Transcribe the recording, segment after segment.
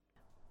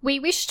We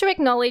wish to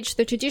acknowledge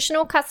the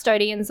traditional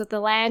custodians of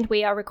the land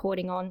we are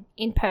recording on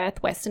in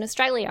Perth, Western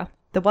Australia.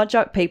 The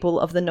Whadjuk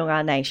people of the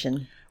Noongar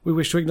Nation. We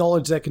wish to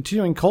acknowledge their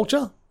continuing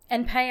culture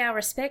and pay our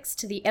respects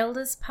to the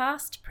elders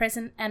past,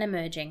 present and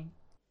emerging.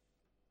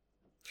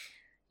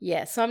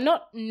 Yeah, so I'm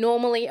not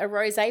normally a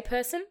rosé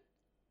person.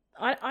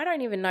 I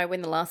don't even know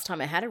when the last time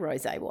I had a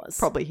rosé was.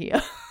 Probably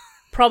here.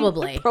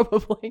 Probably.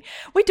 Probably.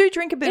 We do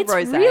drink a bit of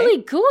rosé. It's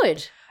really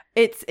good.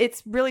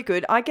 It's really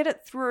good. I get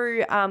it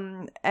through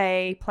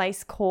a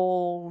place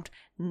called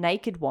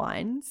Naked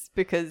Wines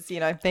because, you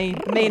know, me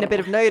and a bit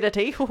of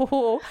nudity.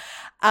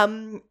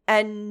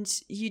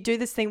 And you do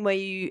this thing where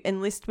you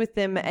enlist with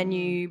them and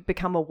you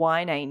become a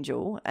wine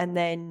angel, and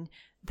then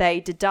they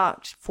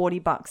deduct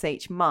 $40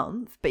 each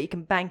month, but you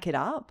can bank it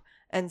up.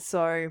 And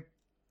so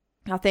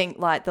I think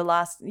like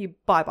you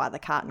buy by the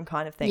carton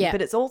kind of thing,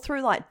 but it's all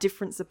through like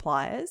different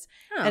suppliers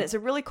and it's a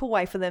really cool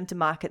way for them to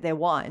market their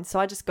wine.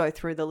 So I just go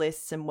through the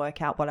lists and work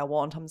out what I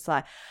want. I'm just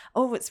like,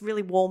 oh, it's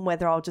really warm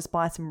weather. I'll just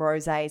buy some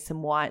rosés,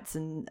 some whites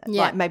and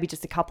like maybe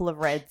just a couple of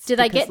reds. Do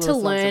they get to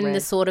learn the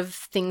sort of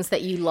things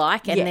that you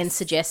like and then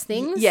suggest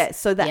things? Yeah.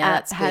 So the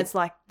app has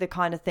like the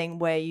kind of thing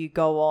where you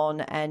go on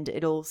and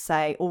it'll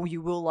say, oh,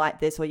 you will like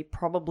this or you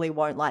probably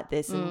won't like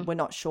this and we're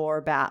not sure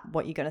about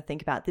what you're going to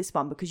think about this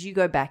one, because you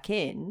go back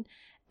in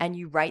and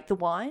you rate the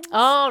wines.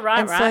 Oh, right,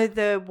 and so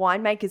the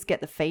winemakers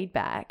get the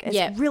feedback.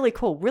 It's really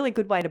cool, really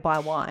good way to buy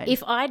wine.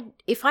 If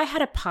I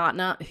had a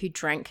partner who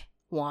drank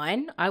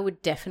wine, I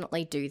would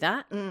definitely do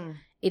that.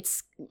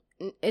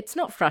 It's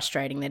not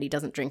frustrating that he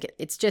doesn't drink it.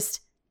 It's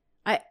just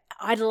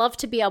I'd love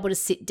to be able to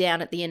sit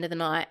down at the end of the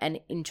night and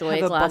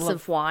enjoy a glass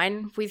of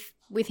wine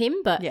with him,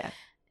 but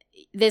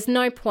there's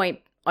no point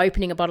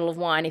opening a bottle of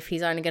wine if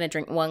he's only going to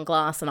drink one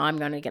glass and I'm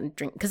going to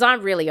drink, because I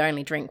really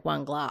only drink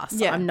one glass.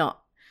 Yeah. I'm not.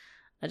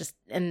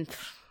 And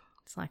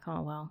it's like,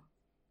 oh, well,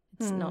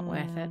 it's not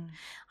worth it,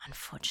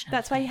 unfortunately.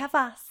 That's why you have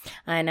us.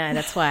 I know.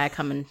 That's why I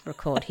come and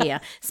record here.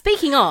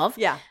 Speaking of,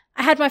 I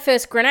had my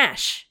first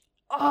Grenache.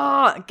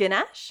 Oh,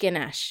 Grenache?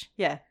 Grenache.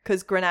 Yeah,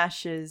 because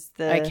Grenache is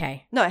the...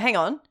 Okay. No, hang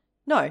on.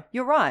 No,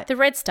 you're right. The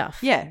red stuff.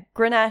 Yeah,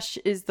 Grenache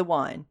is the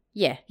wine.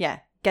 Yeah.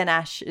 Yeah,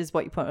 Ganache is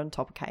what you put on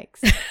top of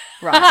cakes.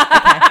 Right,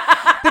 okay.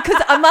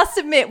 Because I must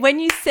admit, when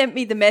you sent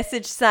me the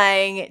message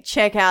saying,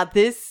 check out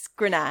this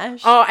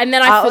Grenache. Oh, and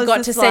then I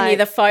forgot to send you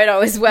the photo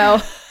as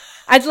well.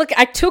 I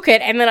took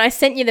it and then I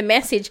sent you the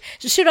message.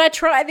 Should I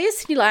try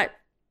this? And you're like,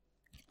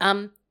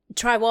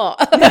 try what?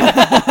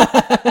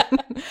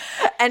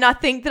 And I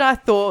think that I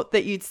thought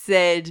that you'd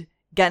said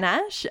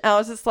Ganache. I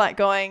was just like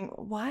going,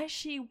 why is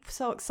she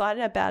so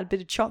excited about a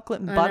bit of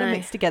chocolate and butter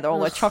mixed together?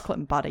 Although chocolate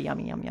and butter,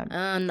 yummy, yum, yum.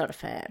 I'm not a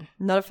fan.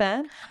 Not a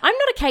fan? I'm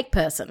not a cake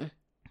person.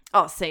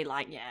 Oh, see,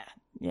 like, yeah.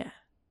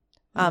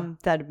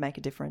 That'd make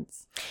a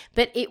difference.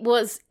 But it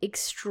was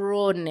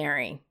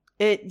extraordinary.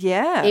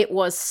 It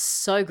was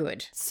so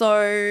good.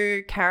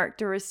 So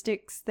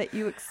characteristics that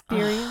you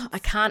experienced? I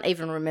can't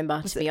even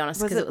remember, to be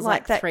honest, because it was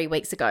like 3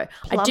 weeks ago.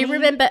 Plummy? I do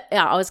remember,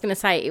 I was going to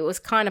say, it was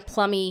kind of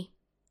plummy,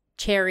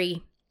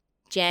 cherry,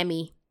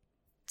 jammy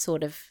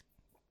sort of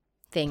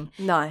thing.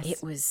 Nice.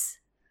 It was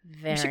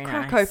very nice. We should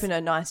crack open a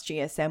nice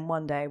GSM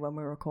one day when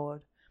we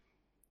record.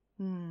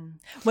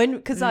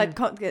 Because I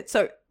can't get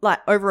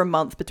over a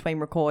month between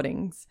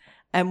recordings,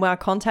 and when I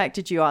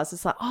contacted you, I was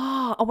just like,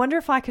 oh, I wonder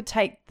if I could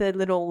take the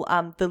little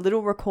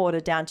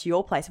recorder down to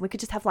your place and we could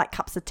just have like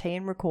cups of tea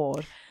and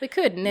record. We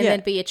could, and then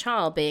there'd be a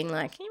child being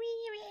like,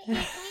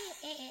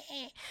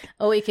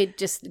 or we could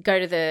just go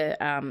to the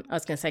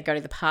go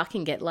to the park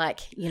and get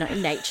like, you know,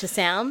 nature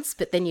sounds,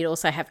 but then you'd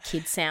also have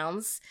kid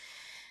sounds.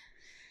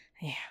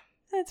 Yeah.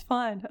 That's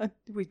fine.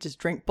 We just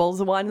drink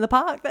bowls of wine in the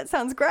park. That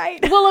sounds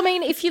great. Well, I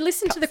mean, if you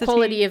listen to the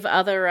quality of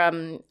other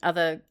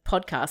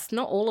podcasts,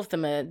 not all of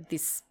them are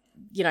this,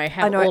 you know,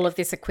 have all of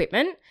this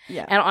equipment.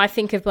 Yeah. And I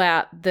think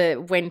about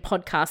when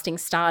podcasting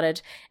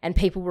started and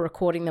people were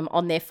recording them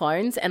on their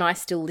phones, and I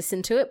still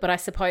listen to it, but I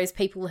suppose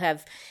people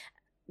have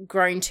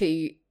grown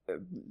to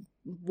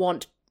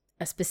want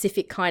a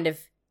specific kind of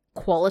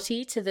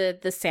quality to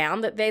the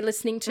sound that they're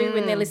listening to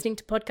when they're listening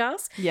to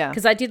podcasts. Yeah.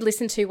 Because I did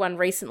listen to one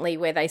recently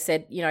where they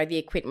said, you know, the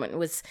equipment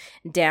was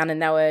down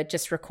and they were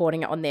just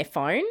recording it on their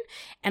phone.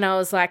 And I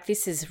was like,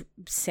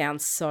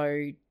 sounds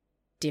so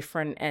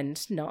different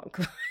and not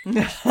good.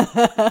 It's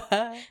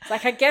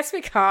like, I guess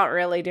we can't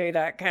really do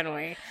that, can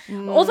we?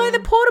 Although the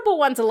portable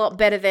one's a lot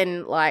better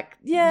than like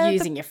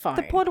using your phone.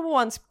 The portable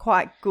one's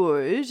quite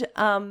good.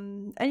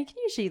 And you can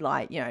usually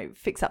like, you know,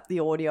 fix up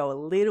the audio a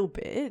little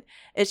bit.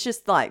 It's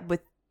just like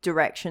with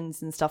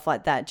directions and stuff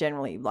like that,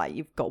 generally like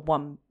you've got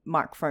one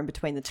microphone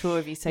between the two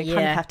of you, so you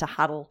kind of have to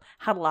huddle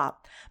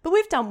up. But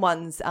we've done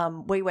ones,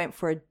 we went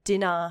for a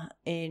dinner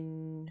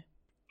in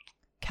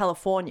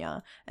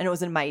California and it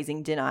was an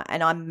amazing dinner,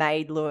 and I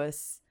made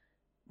Lewis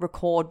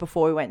record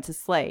before we went to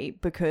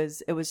sleep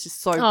because it was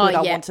just so good.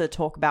 I wanted to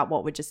talk about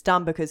what we'd just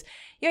done because,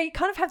 you know, you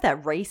kind of have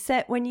that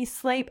reset when you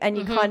sleep and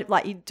you kind of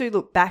like, you do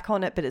look back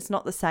on it, but it's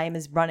not the same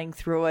as running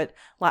through it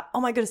like,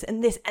 oh my goodness,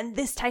 and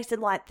this tasted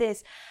like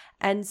this.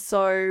 And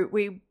so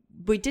we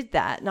we did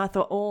that, and I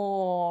thought,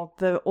 oh,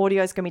 the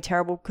audio is going to be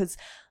terrible because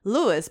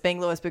Lewis, being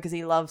Lewis, because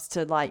he loves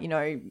to like, you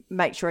know,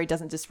 make sure he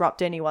doesn't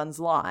disrupt anyone's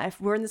life.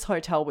 We're in this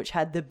hotel which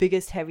had the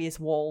biggest, heaviest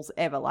walls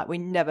ever. Like we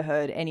never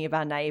heard any of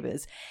our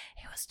neighbours.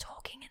 He was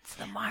talking into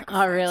the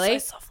microphone really?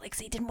 so softly because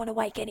he didn't want to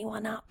wake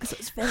anyone up because it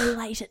was very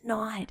late at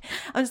night.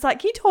 I'm just like,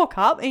 can you talk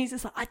up? And he's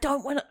just like, I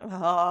don't want to.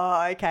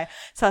 Oh, okay.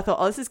 So I thought,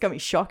 oh, this is going to be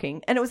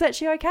shocking. And it was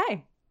actually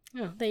okay.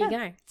 Oh, there you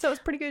go. So it was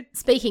pretty good.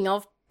 Speaking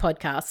of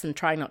podcasts and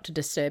trying not to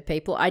disturb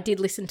people, I did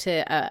listen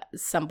to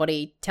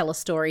somebody tell a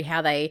story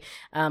how they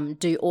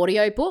do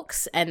audio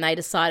books, and they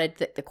decided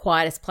that the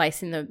quietest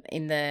place in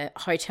the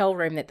hotel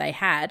room that they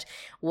had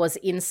was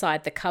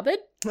inside the cupboard.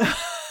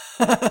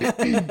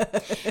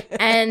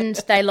 And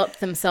they locked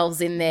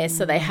themselves in there,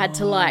 so they had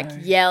to like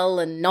yell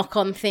and knock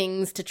on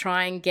things to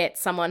try and get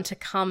someone to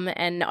come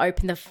and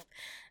open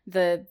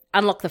the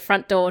unlock the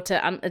front door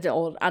to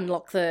or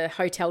unlock the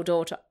hotel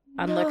door to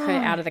unlock her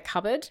out of the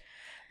cupboard.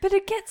 But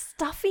it gets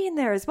stuffy in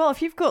there as well.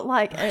 If you've got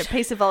like a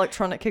piece of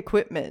electronic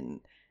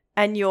equipment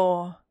and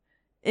you're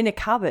in a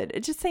cupboard,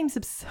 it just seems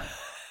absurd.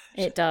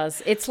 It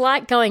does. It's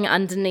like going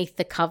underneath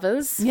the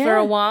covers for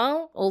a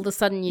while. All of a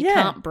sudden you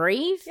can't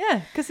breathe.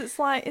 Yeah, because it's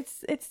like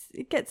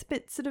it gets a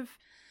bit sort of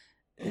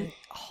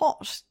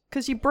hot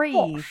because you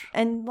breathe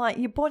and like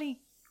your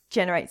body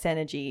generates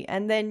energy,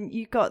 and then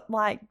you've got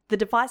like the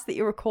device that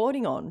you're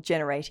recording on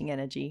generating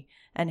energy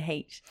and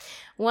heat.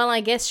 Well,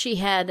 I guess she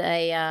had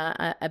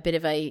a bit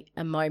of a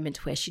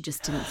moment where she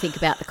just didn't think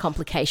about the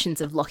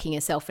complications of locking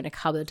herself in a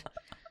cupboard.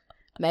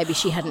 Maybe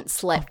she hadn't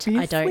slept.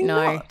 I don't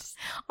know. Not.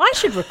 I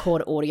should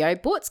record audio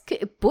books.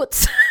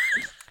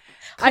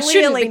 I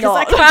shouldn't Clearly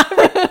because not.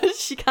 I can't.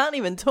 She can't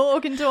even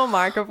talk into a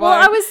microphone. Well,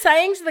 I was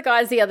saying to the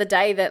guys the other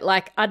day that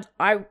like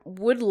I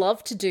would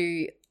love to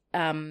do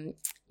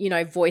you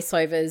know,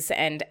 voiceovers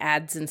and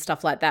ads and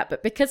stuff like that,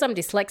 but because I'm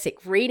dyslexic,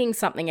 reading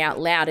something out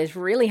loud is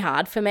really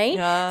hard for me.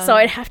 So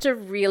I'd have to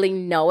really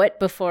know it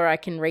before I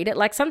can read it.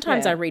 Like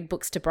sometimes I read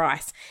books to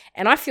Bryce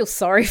and I feel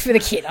sorry for the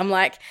kid. I'm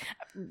like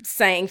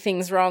saying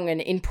things wrong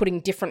and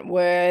inputting different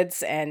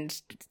words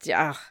and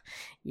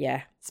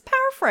yeah. It's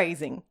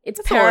paraphrasing. It's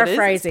That's all it is.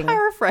 paraphrasing. It's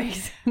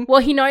paraphrasing. Well,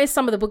 he knows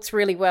some of the books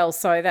really well.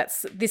 So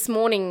that's this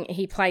morning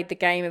he played the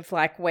game of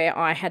like where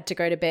I had to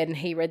go to bed and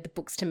he read the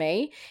books to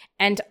me.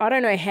 And I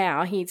don't know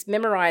how he's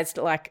memorized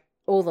like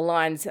all the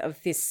lines of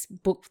this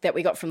book that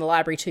we got from the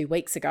library 2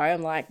 weeks ago.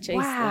 I'm like,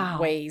 geez,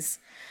 Louise.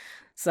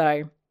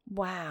 So,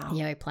 wow.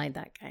 yeah, he played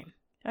that game.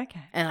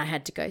 Okay. And I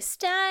had to go,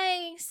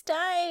 stay,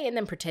 and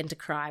then pretend to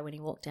cry when he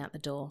walked out the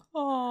door.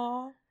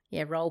 Aww.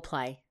 Yeah, role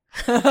play.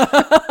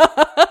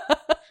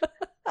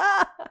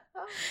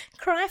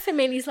 Cry for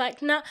me, and he's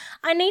like, no,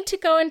 I need to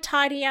go and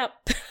tidy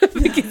up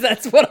because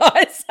that's what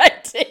I say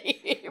to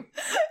him.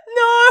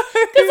 No,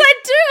 because I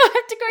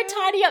have to go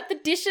tidy up the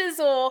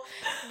dishes or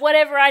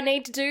whatever I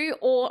need to do,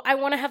 or I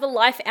want to have a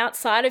life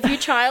outside of you,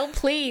 child.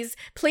 Please,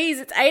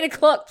 it's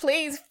 8:00.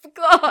 Please, for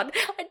God,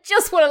 I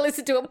just want to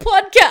listen to a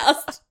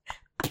podcast.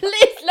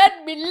 Please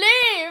let me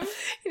live.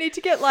 You need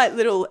to get like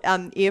little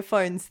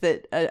earphones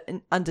that are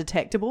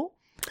undetectable.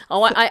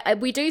 Oh, I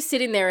we do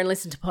sit in there and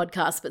listen to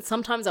podcasts, but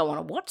sometimes I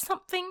want to watch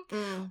something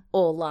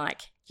or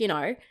like, you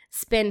know,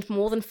 spend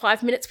more than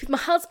 5 minutes with my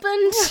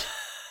husband.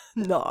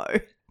 No.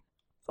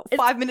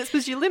 5 minutes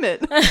was your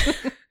limit.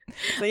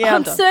 So, yeah,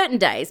 on certain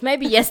days,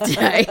 maybe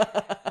yesterday.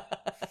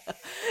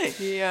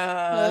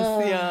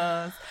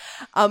 Yes.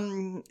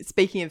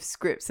 Speaking of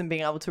scripts and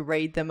being able to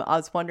read them, I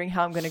was wondering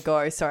how I'm going to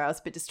go. Sorry, I was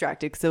a bit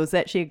distracted because there was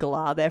actually a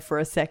galah there for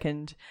a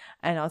second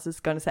and I was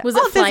just going to say, was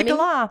it flaming? There's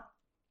a galah.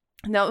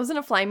 No, it wasn't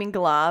a flaming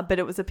galah, but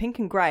it was a pink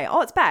and grey. Oh,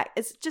 it's back.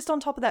 It's just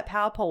on top of that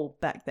power pole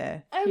back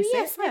there. Oh, You see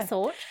yes, it? I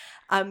thought.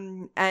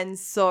 And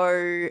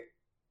so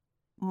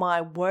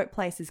my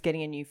workplace is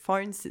getting a new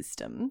phone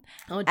system.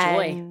 Oh,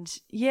 joy. And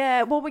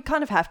yeah, well, we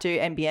kind of have to,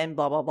 NBN,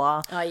 blah, blah,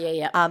 blah. Oh,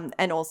 yeah.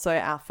 And also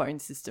our phone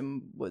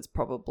system was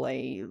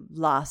probably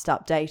last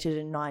updated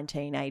in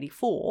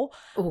 1984.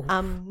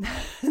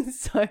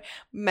 So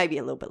maybe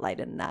a little bit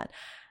later than that.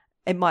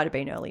 It might have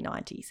been early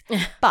 90s.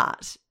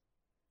 But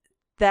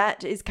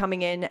that is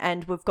coming in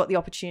and we've got the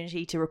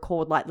opportunity to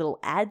record like little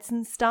ads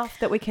and stuff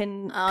that we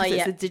can, because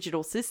it's a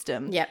digital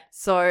system. Yep.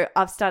 So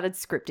I've started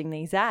scripting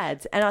these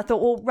ads and I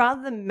thought, well,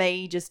 rather than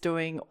me just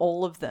doing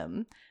all of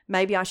them,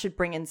 maybe I should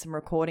bring in some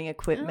recording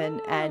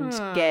equipment and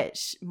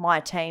get my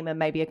team and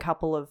maybe a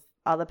couple of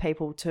other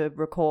people to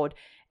record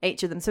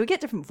each of them. So we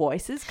get different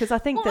voices because I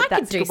think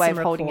that's a good way of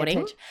holding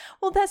attention.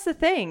 Well, that's the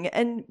thing.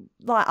 And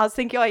like I was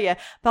thinking,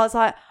 but I was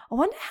like, I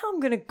wonder how I'm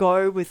going to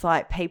go with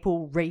like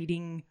people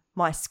reading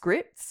my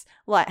scripts,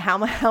 like how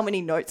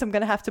many notes I'm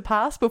going to have to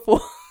pass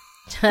before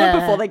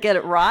they get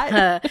it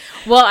right.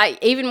 Well,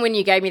 even when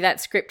you gave me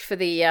that script for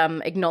the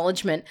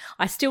acknowledgement,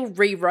 I still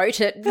rewrote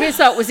it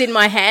so it was in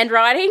my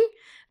handwriting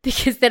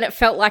because then it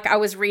felt like I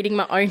was reading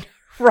my own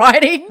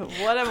writing.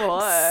 Whatever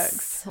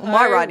works. So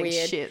my writing's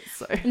weird. shit.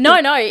 So. No,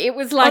 it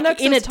was like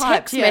in a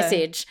typed, text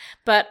message,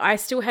 but I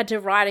still had to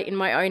write it in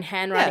my own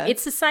handwriting. Yeah.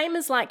 It's the same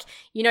as like,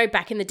 you know,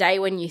 back in the day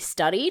when you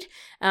studied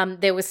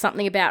there was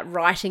something about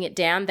writing it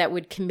down that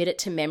would commit it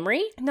to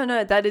memory.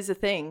 No, that is a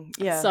thing.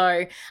 Yeah.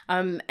 So,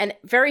 and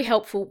very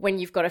helpful when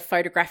you've got a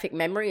photographic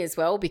memory as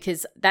well,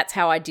 because that's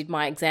how I did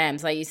my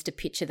exams. I used to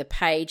picture the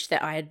page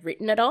that I had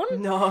written it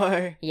on.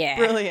 No. Yeah.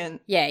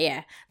 Brilliant.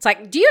 Yeah. It's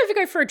like, do you ever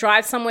go for a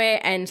drive somewhere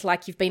and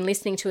like you've been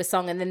listening to a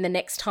song and then the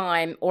next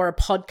time, or a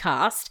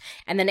podcast,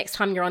 and the next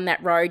time you're on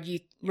that road, you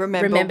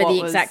remember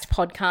the exact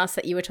podcast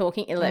that you were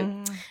talking? You're like,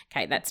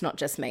 okay, that's not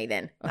just me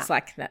then. It's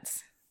like,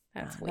 that's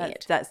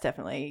weird. That's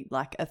definitely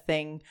like a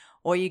thing.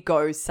 Or you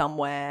go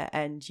somewhere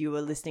and you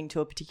were listening to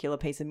a particular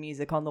piece of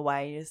music on the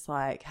way, you just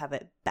like have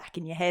it back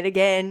in your head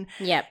again.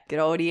 Yep. Good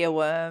old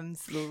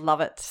earworms. Love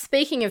it.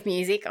 Speaking of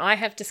music, I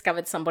have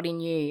discovered somebody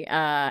new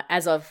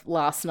as of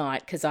last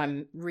night, because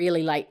I'm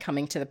really late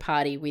coming to the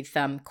party with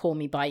Call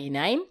Me By Your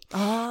Name.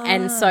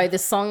 And so the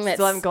song that's...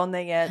 Still haven't gone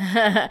there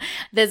yet.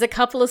 There's a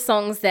couple of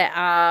songs that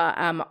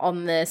are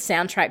on the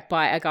soundtrack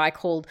by a guy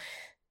called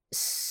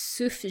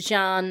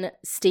Sufjan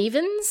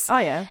Stevens. Oh,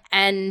 yeah.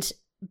 And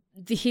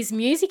his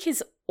music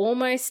is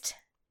almost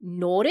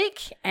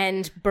Nordic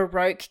and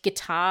Baroque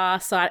guitar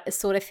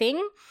sort of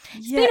thing.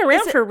 It's been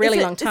around for a really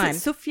long time.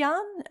 Is it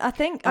Sufjan, I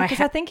think? Because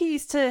I think he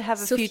used to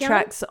have a few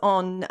tracks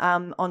on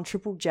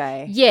Triple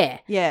J. Yeah.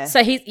 Yeah.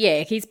 So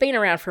he's been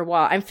around for a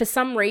while, and for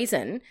some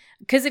reason,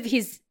 because of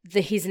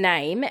his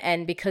name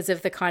and because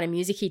of the kind of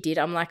music he did,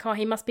 I'm like, oh,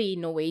 he must be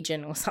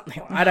Norwegian or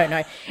something. I don't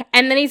know.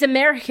 And then he's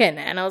American,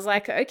 and I was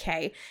like,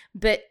 okay,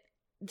 but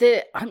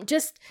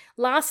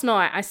last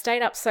night I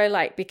stayed up so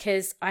late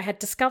because I had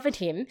discovered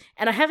him,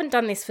 and I haven't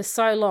done this for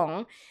so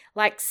long,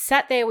 like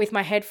sat there with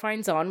my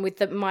headphones on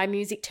with my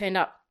music turned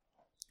up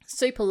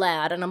super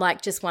loud, and I'm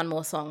like, just one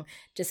more song.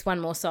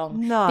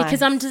 Nice.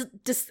 Because I'm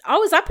just I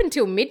was up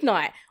until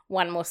midnight,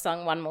 one more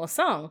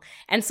song.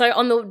 And so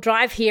on the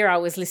drive here I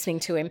was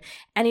listening to him,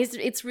 and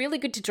it's really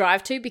good to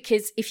drive to,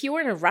 because if you're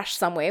in a rush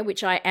somewhere,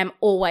 which I am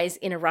always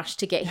in a rush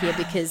to get here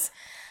because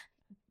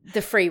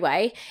the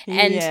freeway,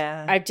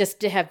 and I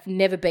just have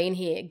never been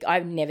here. I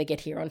never get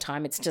here on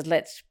time. It's just,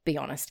 let's be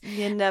honest.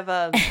 You're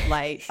never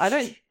late. I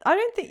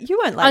don't think you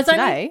weren't late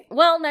today.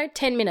 No,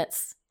 10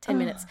 minutes. 10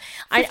 minutes.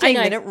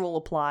 15-minute rule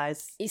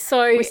applies.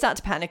 So we start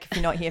to panic if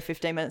you're not here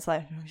 15 minutes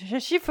later.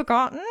 Has she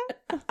forgotten?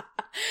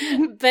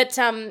 But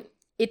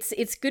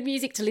it's good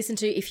music to listen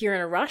to if you're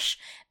in a rush,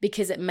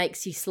 because it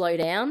makes you slow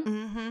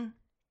down.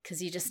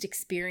 Because you're just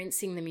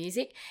experiencing the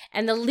music.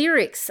 And the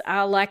lyrics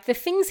are like the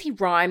things he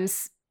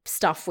rhymes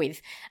stuff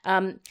with.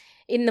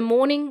 In the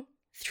morning,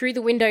 through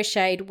the window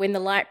shade, when the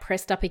light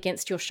pressed up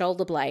against your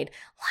shoulder blade.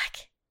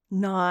 Like,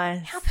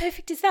 nice. How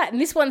perfect is that?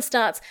 And this one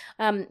starts,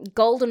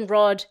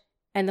 goldenrod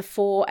and the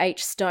 4H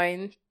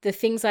stone, the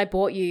things I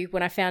bought you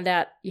when I found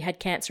out you had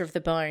cancer of the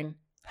bone.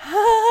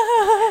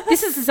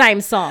 This is the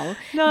same song,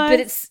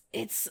 but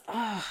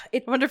I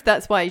wonder if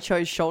that's why you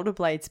chose shoulder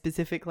blade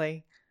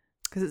specifically,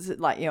 because it's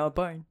like, a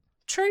bone.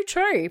 True.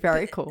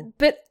 Very cool.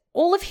 But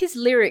all of his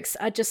lyrics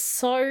are just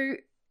so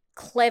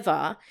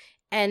clever,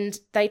 and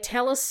they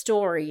tell a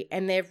story,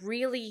 and they're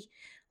really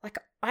like,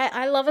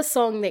 I love a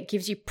song that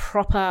gives you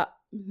proper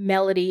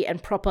melody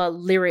and proper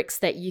lyrics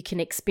that you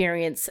can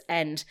experience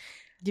and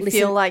you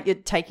feel like you're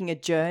taking a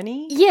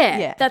journey.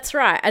 Yeah, that's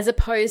right, as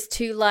opposed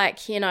to like,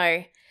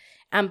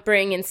 I'm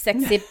bringing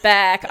sexy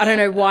back. I don't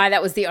know why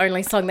that was the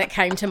only song that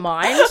came to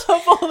mind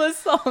of all the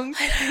songs.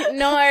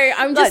 No,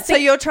 I'm just so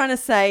you're trying to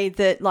say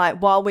that,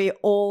 like, while we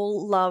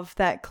all love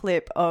that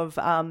clip of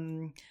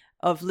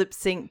lip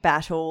sync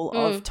battle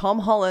of Tom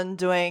Holland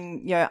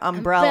doing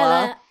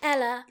Umbrella,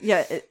 Ella.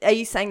 Yeah, are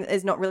you saying that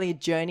there's not really a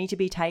journey to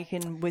be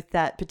taken with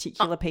that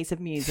particular piece of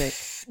music?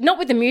 Not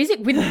with the music,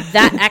 with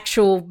that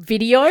actual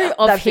video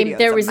of him.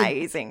 There is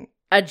amazing.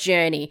 A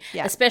journey,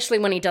 especially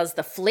when he does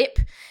the flip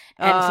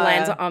and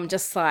lands. I'm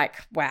just like,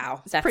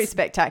 wow, that's pretty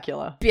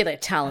spectacular. Bit of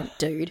talent,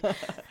 dude.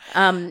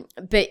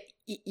 But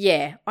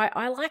yeah,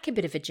 I like a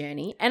bit of a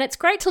journey, and it's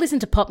great to listen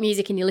to pop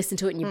music and you listen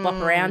to it and you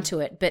bop around to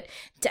it, but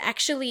to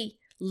actually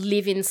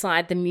live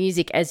inside the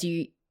music as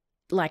you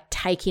like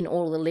take in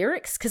all the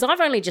lyrics, because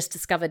I've only just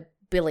discovered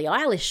Billie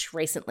Eilish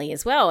recently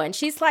as well, and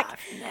she's like,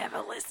 I've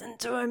never listened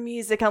to her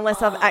music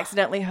unless I've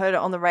accidentally heard it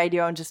on the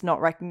radio and just not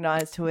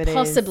recognized who it is.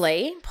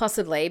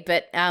 Possibly,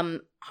 but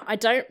I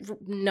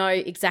don't know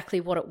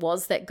exactly what it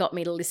was that got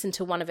me to listen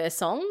to one of her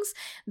songs,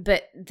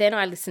 but then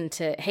I listened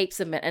to heaps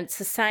of it, and it's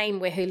the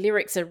same, where her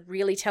lyrics are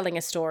really telling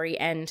a story,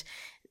 and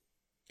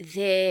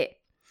they're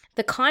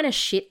the kind of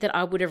shit that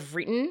I would have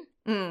written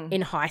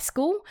in high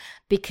school,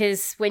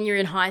 because when you're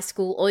in high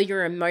school, all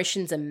your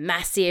emotions are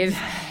massive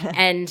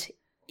and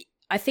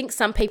I think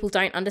some people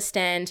don't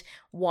understand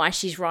why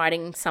she's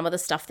writing some of the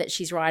stuff that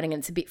she's writing,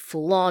 and it's a bit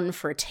full on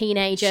for a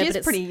teenager. She's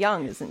pretty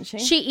young, isn't she?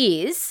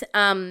 She is.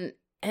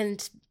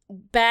 And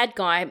bad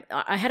guy,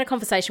 I had a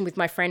conversation with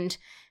my friend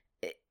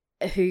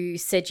who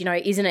said,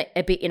 isn't it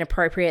a bit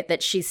inappropriate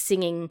that she's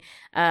singing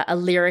a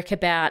lyric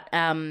about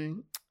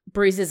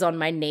bruises on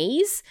my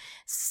knees?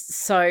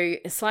 So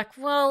it's like,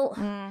 well,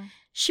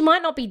 she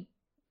might not be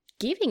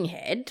giving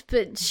head,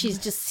 but she's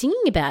just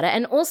singing about it.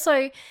 And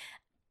also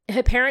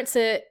her parents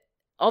are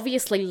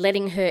obviously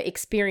letting her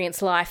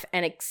experience life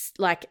and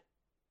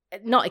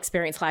not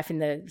experience life in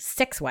the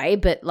sex way,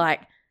 but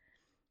like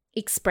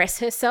express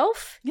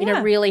herself in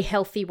a really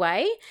healthy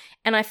way.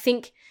 And I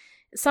think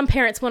some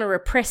parents want to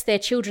repress their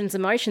children's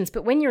emotions,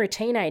 but when you're a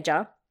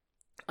teenager,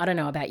 I don't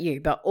know about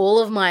you, but all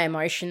of my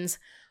emotions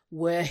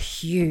were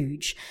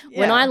huge. Yeah.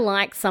 When I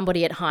liked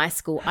somebody at high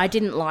school, I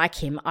didn't like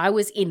him. I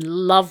was in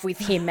love with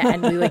him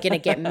and we were going to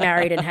get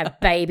married and have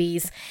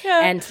babies.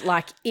 Yeah. And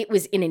like it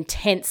was an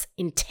intense,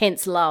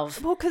 intense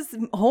love. Well, because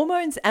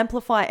hormones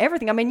amplify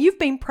everything. I mean, you've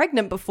been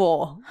pregnant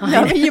before.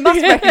 No, you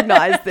must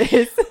recognize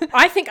this.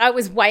 I think I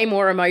was way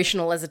more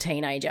emotional as a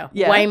teenager.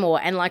 Yeah. Way more.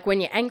 And like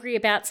when you're angry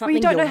about something. Well,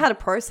 you don't know you're- how to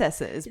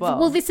process it as well.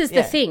 Well, this is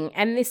the thing.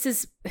 And this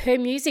is her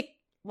music,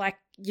 like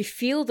you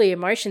feel the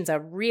emotions are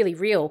really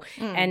real.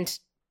 And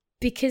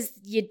because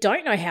you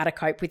don't know how to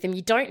cope with them,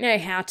 you don't know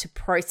how to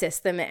process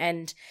them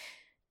and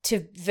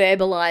to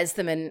verbalize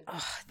them. And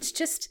it's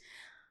just,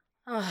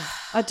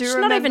 I do she's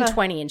remember, not even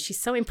 20 and she's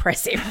so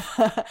impressive.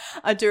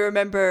 I do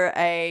remember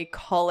a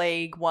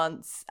colleague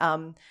once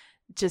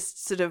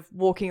just sort of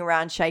walking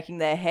around shaking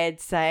their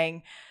head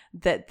saying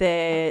that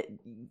their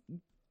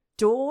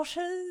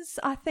daughters,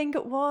 I think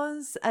it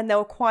was, and they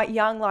were quite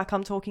young, like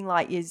I'm talking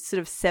like years sort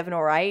of 7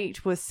 or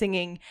 8, was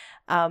singing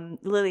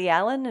Lily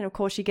Allen, and of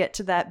course you get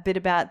to that bit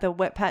about the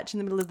wet patch in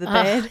the middle of the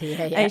bed,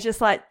 and it's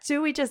just like,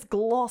 do we just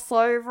gloss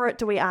over it?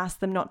 Do we ask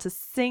them not to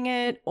sing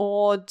it,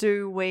 or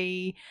do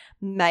we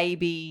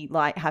maybe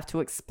like have to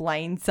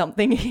explain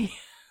something?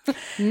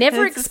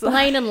 Never It's just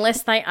explain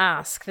unless they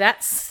ask.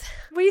 That's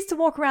We used to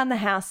walk around the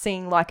house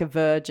singing Like a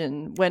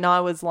Virgin when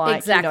I was like,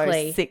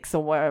 Exactly. 6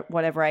 or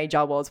whatever age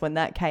I was when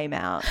that came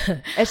out.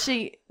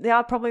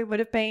 I probably would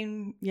have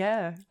been,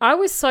 I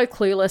was so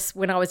clueless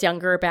when I was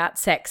younger about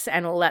sex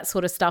and all that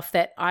sort of stuff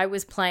that I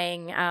was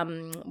playing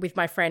with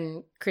my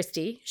friend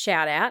Christy,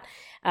 shout out.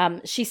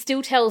 She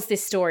still tells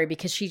this story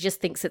because she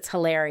just thinks it's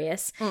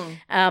hilarious.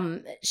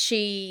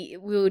 We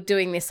were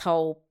doing this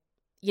whole,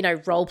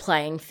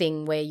 role-playing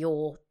thing where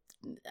you're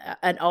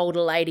an older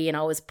lady and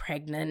I was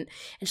pregnant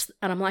and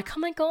I'm like, oh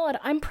my God,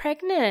 I'm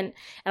pregnant.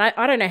 And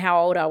I don't know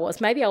how old I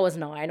was. Maybe I was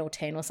 9 or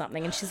 10 or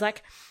something. And she's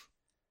like,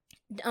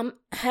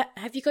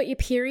 have you got your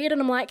period?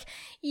 And I'm like,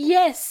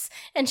 yes.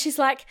 And she's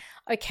like,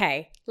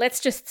 okay, let's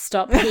just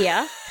stop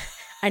here.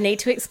 I need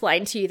to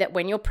explain to you that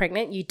when you're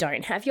pregnant, you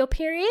don't have your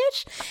period.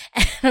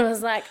 And I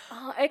was like,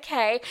 oh,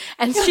 okay.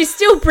 And she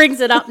still brings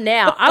it up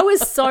now. I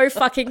was so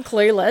fucking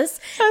clueless.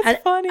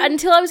 That's funny.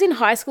 Until I was in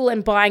high school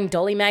and buying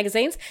Dolly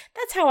magazines.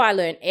 That's how I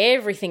learned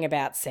everything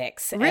about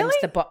sex. Really?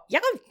 And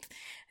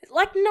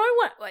like no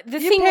one.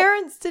 Your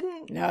parents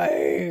didn't?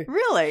 No.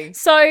 Really?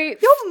 So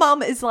Your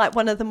mum is like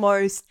one of the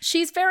most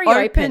she's very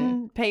open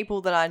open.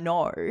 people that I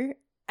know,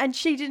 and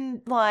she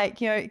didn't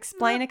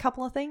explain a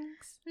couple of things?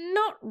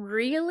 Not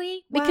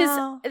really. Because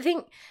Wow. I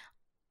think...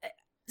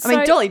 I mean,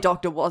 So- Dolly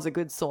Doctor was a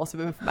good source of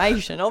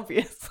information,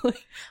 obviously.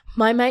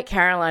 My mate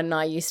Caroline and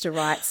I used to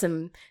write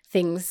some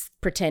things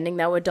pretending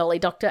they were Dolly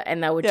Doctor,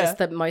 and they were just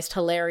the most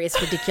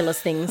hilarious, ridiculous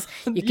things.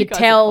 You could guys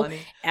tell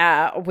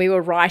are funny. we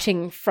were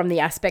writing from the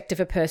aspect of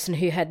a person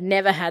who had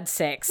never had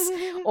sex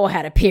or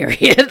had a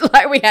period.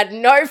 Like we had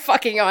no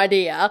fucking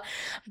idea.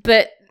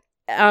 But,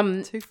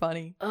 Too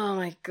funny. oh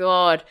my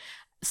God.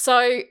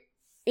 So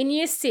in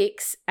year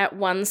 6 at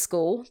one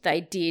school,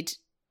 they did...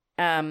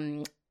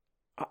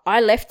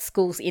 I left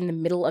schools in the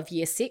middle of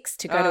year 6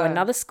 to go to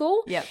another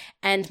school. Yep.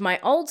 And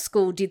my old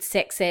school did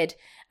sex ed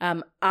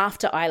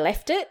after I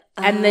left it.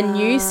 And the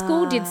new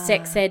school did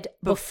sex ed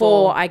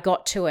before I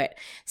got to it.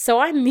 So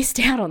I missed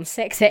out on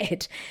sex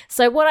ed.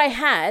 So what I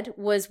had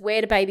was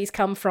Where Do Babies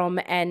Come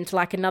From and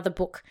like another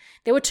book.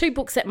 There were 2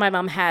 books that my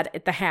mum had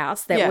at the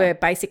house that were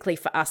basically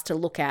for us to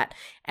look at.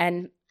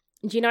 And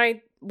do you know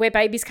Where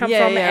Babies Come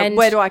From? Yeah. And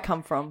Where do I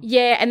come from?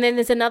 yeah, and then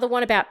there's another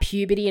one about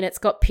puberty, and it's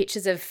got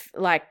pictures of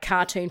like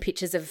cartoon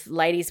pictures of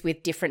ladies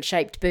with different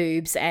shaped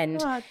boobs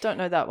and Oh, I don't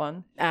know that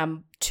one.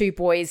 2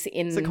 boys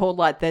in. Is it called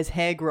like There's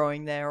Hair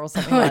Growing There or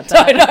something I like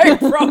that?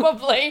 don't know,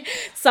 probably.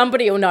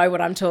 Somebody will know what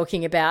I'm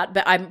talking about,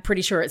 but I'm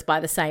pretty sure it's by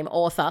the same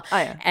author. Oh,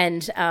 yeah.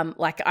 And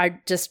I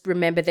just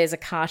remember there's a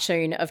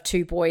cartoon of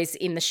 2 boys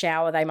in the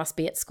shower. They must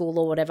be at school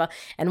or whatever,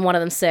 and one of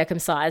them's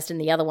circumcised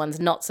and the other one's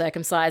not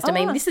circumcised. I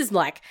mean, this is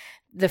like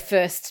the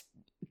first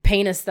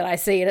penis that I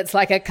see, and it's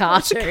like a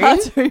cartoon.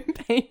 Cartoon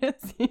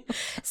penis.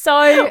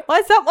 So Why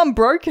is that one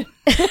broken?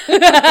 what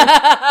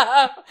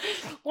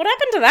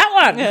happened to that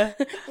one? Yeah.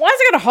 Why has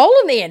it got a hole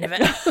in the end of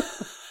it?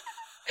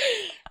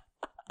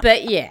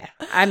 But yeah,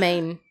 I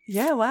mean,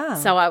 Yeah, wow.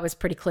 so I was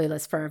pretty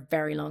clueless for a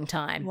very long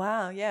time.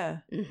 Wow, yeah.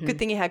 Mm-hmm. Good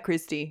thing you had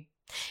Christy.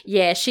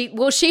 Yeah,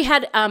 she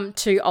had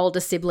 2 older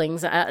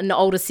siblings, an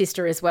older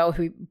sister as well,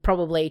 who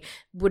probably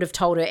would have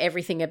told her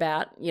everything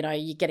about,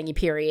 you getting your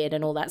period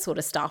and all that sort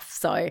of stuff.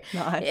 So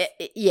Nice.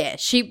 yeah,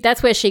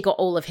 that's where she got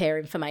all of her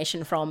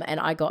information from, and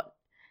I got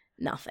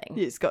nothing.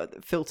 You just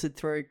got filtered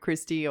through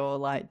Christy or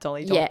like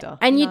Dolly Doctor. Yeah,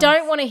 and you Nice.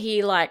 don't want to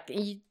hear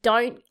you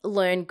don't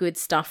learn good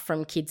stuff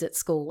from kids at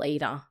school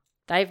either.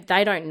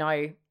 They don't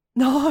know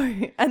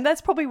No, and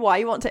that's probably why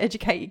you want to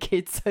educate your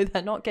kids so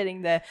they're not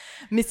getting their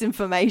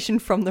misinformation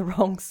from the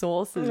wrong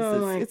sources.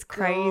 It's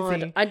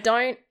crazy. I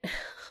don't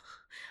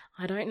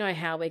know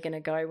how we're going to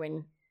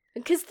go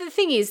because the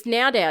thing is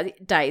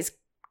nowadays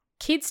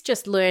kids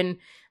just learn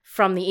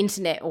from the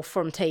internet or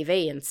from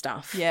TV and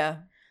stuff. Yeah.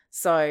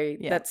 So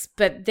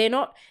but they're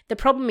not, the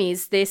problem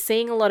is they're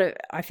seeing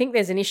I think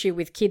there's an issue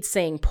with kids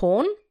seeing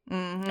porn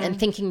and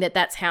thinking that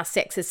that's how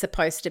sex is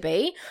supposed to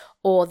be,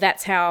 or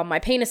that's how my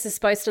penis is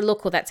supposed to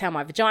look, or that's how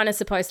my vagina is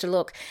supposed to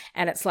look.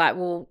 And it's like,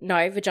 well,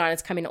 no,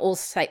 vaginas come in all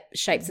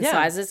shapes and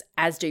sizes,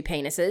 as do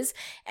penises.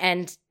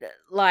 And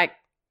like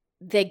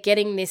they're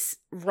getting this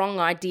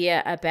wrong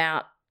idea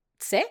about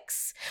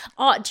sex.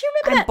 Oh, do you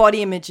remember that?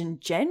 Body image in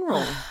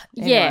general.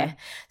 Yeah. Anyway.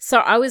 So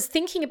I was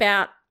thinking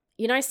about,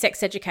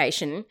 Sex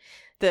Education.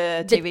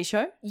 The TV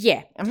show?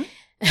 Yeah. Mm-hmm.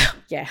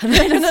 Yeah.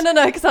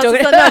 No, because I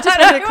just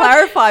wanted to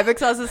clarify,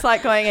 because I was just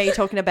like going, are you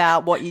talking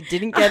about what you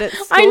didn't get at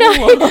school? I know.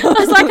 I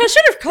was like, I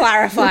should have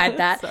clarified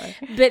that.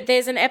 But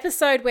there's an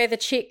episode where the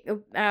chick,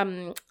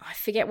 I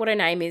forget what her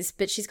name is,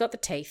 but she's got the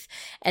teeth,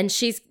 and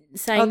she's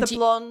saying, the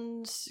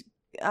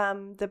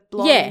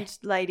blonde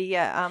lady.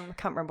 Yeah, I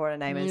can't remember what her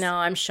name is. No,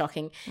 I'm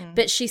shocking.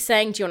 But she's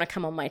saying, do you want to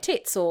come on my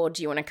tits, or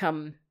do you want to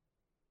come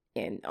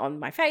on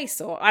my face,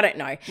 or I don't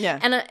know. Yeah.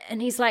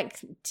 And he's like,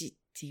 do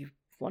you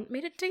want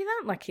me to do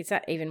that? Like, is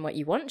that even what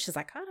you want? She's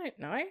like, I don't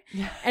know.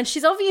 Yeah. And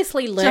she's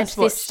obviously learnt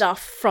this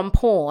stuff from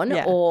porn,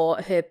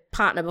 or her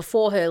partner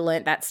before her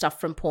learnt that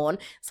stuff from porn.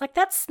 It's like,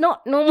 that's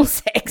not normal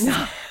sex.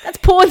 No. That's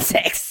porn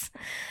sex.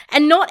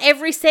 And not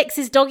every sex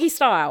is doggy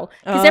style,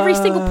 because every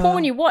single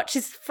porn you watch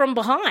is from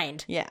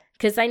behind. Yeah.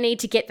 Because they need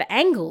to get the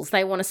angles.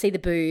 They want to see the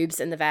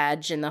boobs and the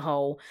vag and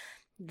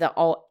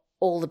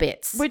all the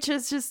bits. Which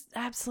is just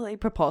absolutely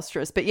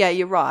preposterous. But yeah,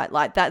 you're right.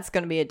 Like, that's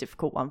going to be a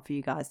difficult one for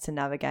you guys to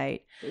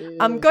navigate.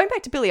 Going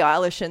back to Billie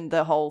Eilish and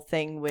the whole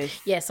thing with...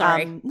 Yeah,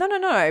 sorry.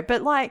 No.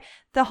 But like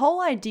the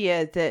whole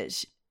idea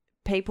that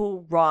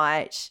people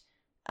write...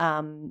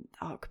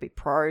 it could be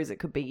prose, it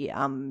could be,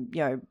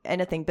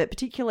 anything. But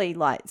particularly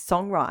like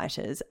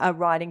songwriters are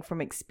writing from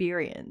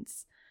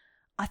experience.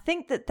 I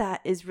think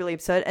that is really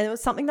absurd, and it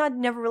was something that I'd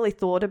never really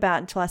thought about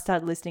until I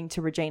started listening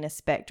to Regina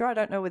Spektor. I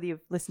don't know whether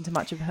you've listened to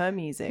much of her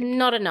music.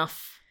 Not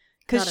enough.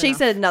 Because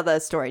she's another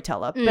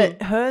storyteller,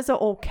 but hers are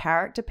all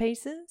character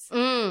pieces.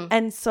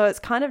 And so it's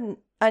kind of,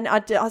 and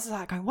I was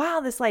like going, wow,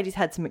 this lady's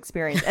had some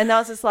experience. And I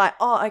was just like,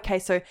 oh, okay,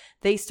 so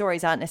these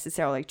stories aren't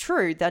necessarily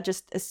true. They're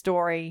just a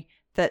story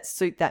that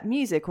suit that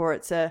music, or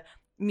it's a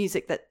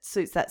music that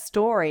suits that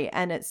story,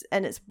 and it's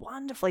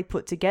wonderfully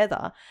put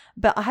together.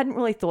 But I hadn't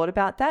really thought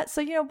about that.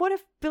 So, what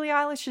if Billie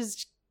Eilish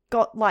has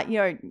got like,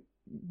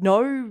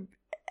 no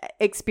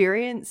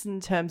experience in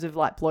terms of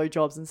like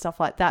blowjobs and stuff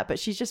like that, but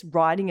she's just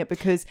writing it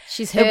because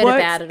she's heard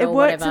about it or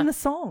works whatever. In the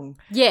song.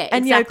 Yeah,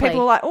 and exactly.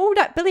 People are like, oh,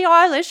 that Billie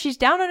Eilish, she's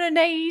down on her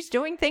knees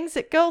doing things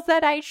that girls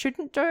that age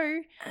shouldn't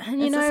do.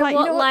 And you know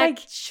what,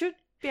 they should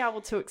be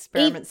able to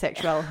experiment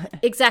sexually.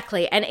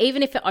 Exactly. And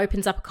even if it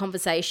opens up a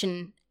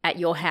conversation at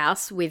your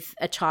house with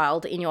a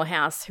child in your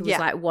house who was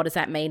like, what does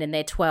that mean? And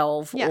they're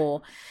 12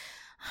 or,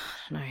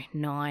 I don't know,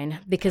 9.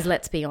 Because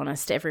let's be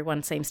honest,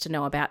 everyone seems to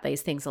know about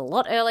these things a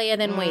lot earlier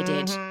than we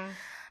did.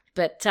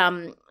 But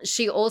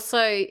she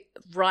also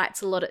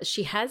writes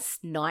she has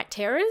night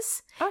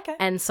terrors. Okay.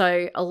 And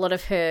so a lot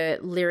of her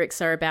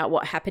lyrics are about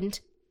what happened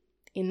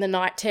in the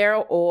night terror,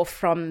 or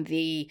from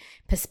the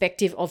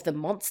perspective of the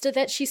monster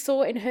that she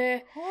saw in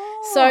her.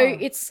 Oh, so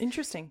it's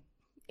interesting.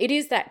 It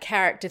is that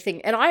character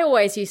thing. And I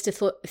always used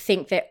to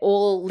think that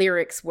all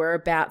lyrics were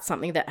about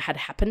something that had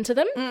happened to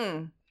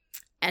them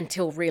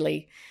until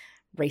really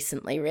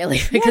recently, really.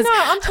 Because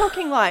I'm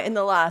talking like in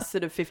the last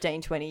sort of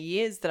 15, 20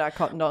 years that I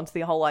cottoned on to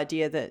the whole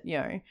idea that,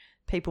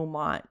 people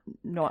might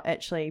not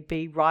actually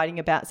be writing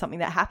about something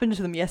that happened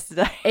to them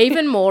yesterday.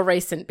 Even more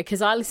recent,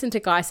 because I listened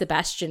to Guy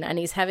Sebastian, and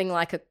he's having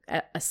like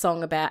a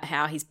song about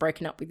how he's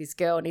broken up with his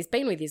girl, and he's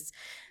been with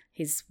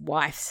his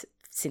wife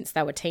since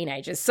they were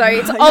teenagers. So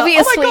it's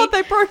obviously... Oh my God,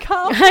 they broke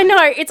up. I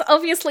know. It's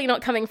obviously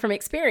not coming from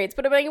experience.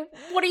 But I mean,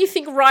 what do you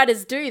think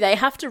writers do? They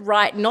have to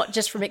write not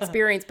just from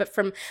experience, but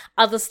from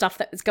other stuff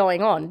that was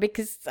going on,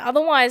 because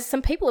otherwise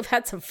some people have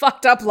had some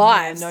fucked up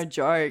lives. No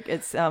joke.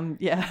 It's,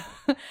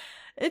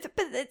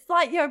 It's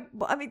like,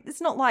 I mean,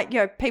 it's not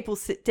like, people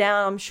sit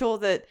down. I'm sure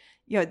that,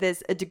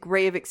 there's a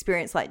degree of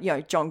experience, like,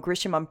 John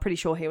Grisham, I'm pretty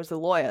sure he was a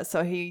lawyer.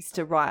 So he used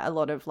to write a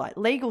lot of like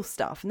legal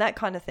stuff and that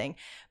kind of thing.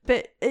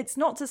 But it's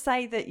not to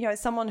say that,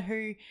 someone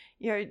who,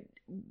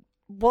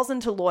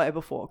 wasn't a lawyer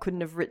before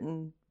couldn't have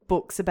written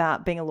books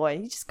about being a lawyer.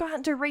 You just go out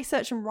and do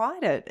research and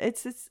write it.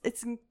 It's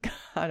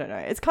I don't know.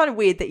 It's kind of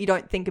weird that you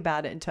don't think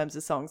about it in terms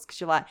of songs,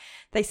 because you're like,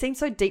 they seem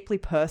so deeply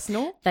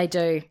personal. They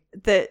do.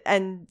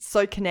 And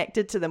so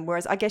connected to them.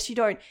 Whereas I guess you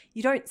don't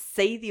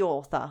see the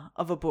author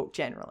of a book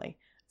generally.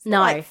 It's no.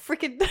 Like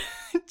freaking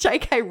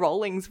J.K.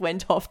 Rowling's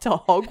went off to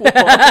Hogwarts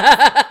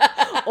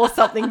or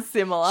something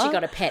similar. She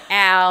got a pet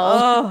owl.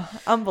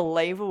 Oh,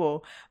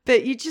 unbelievable.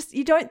 But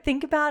you don't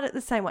think about it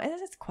the same way.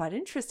 It's quite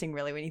interesting,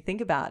 really, when you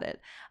think about it.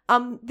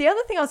 The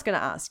other thing I was going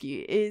to ask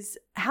you is,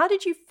 how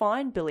did you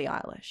find Billie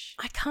Eilish?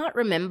 I can't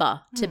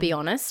remember, to be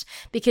honest,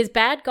 because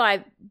Bad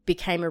Guy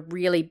became a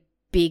really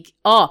big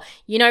 – oh,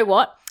 you know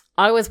what?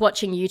 I was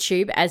watching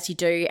YouTube, as you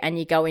do, and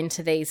you go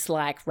into these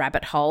like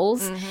rabbit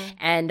holes,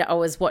 and I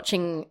was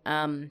watching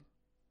oh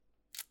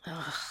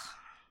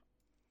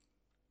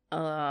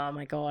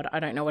my God, I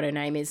don't know what her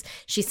name is.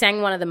 She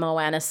sang one of the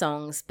Moana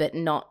songs, but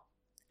not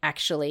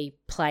actually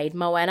played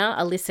Moana.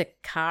 Alyssa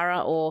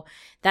Cara, or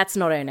that's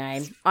not her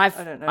name. I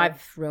don't know.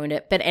 I've ruined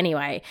it. But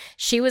anyway,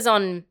 she was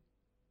on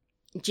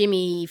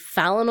Jimmy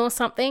Fallon or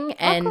something,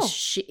 and cool.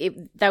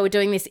 They were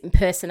doing this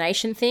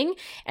impersonation thing,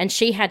 and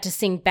she had to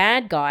sing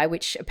Bad Guy,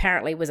 which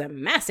apparently was a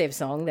massive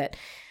song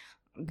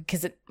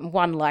because it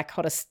won like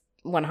Hottest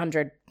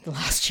 100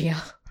 last year,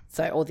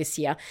 or this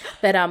year.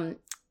 But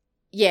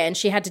yeah, and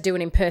she had to do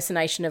an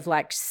impersonation of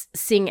like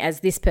sing as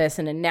this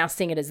person and now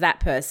sing it as that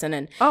person.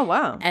 And oh,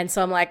 wow. And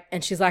so I'm like,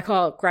 and she's like,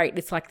 oh, great,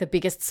 it's like the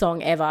biggest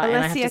song ever. And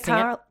I have to sing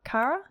it.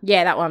 Cara?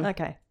 Yeah, that one.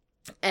 Okay.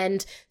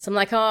 And so I'm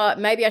like, oh,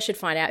 maybe I should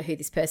find out who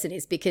this person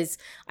is, because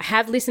I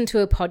have listened to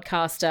a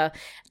podcaster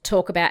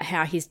talk about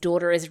how his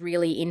daughter is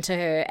really into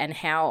her and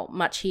how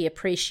much he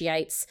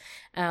appreciates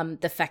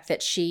the fact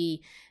that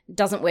she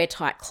doesn't wear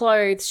tight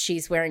clothes,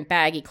 she's wearing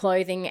baggy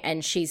clothing,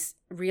 and she's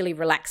really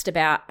relaxed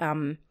about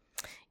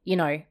you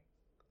know,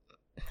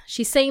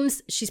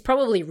 she's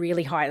probably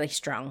really highly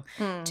strung,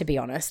 to be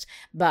honest,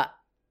 but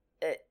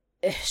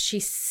she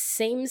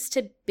seems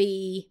to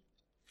be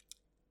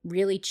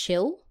really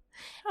chill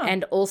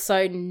and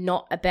also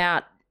not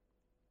about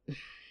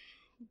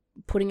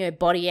putting her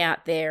body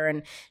out there,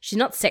 and she's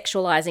not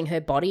sexualizing her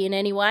body in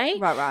any way.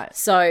 Right.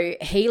 So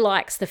he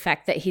likes the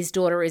fact that his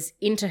daughter is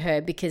into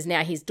her, because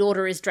now his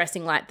daughter is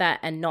dressing like that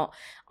and not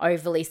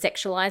overly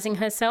sexualizing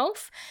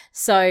herself.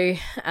 So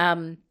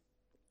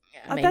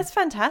I mean, that's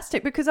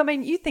fantastic, because, I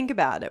mean, you think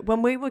about it.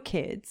 When we were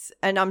kids,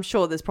 and I'm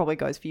sure this probably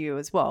goes for you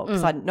as well,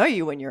 because I didn't know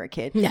you when you were a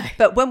kid. No.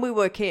 But when we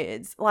were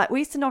kids, like, we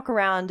used to knock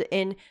around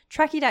in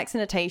tracky dacks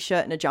and a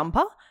T-shirt and a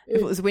jumper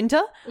if it was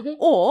winter,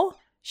 or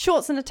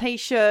shorts and a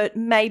T-shirt,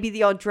 maybe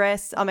the odd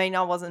dress. I mean,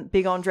 I wasn't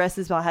big on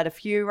dresses, but I had a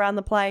few around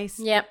the place.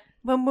 Yep.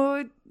 When we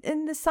were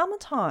in the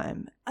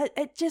summertime,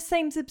 it just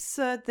seems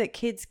absurd that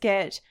kids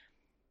get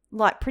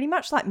like pretty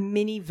much like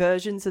mini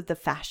versions of the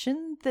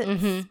fashion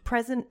that's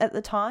present at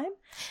the time.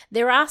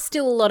 There are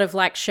still a lot of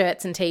like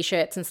shirts and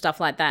T-shirts and stuff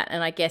like that,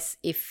 and I guess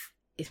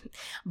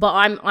but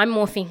I'm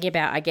more thinking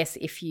about, I guess,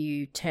 if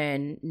you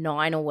turn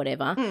 9 or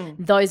whatever,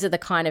 those are the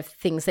kind of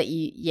things that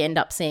you end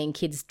up seeing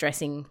kids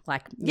dressing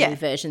like mini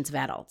versions of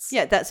adults.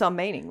 Yeah, that's what I'm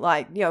meaning.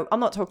 Like, you know, I'm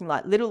not talking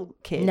like little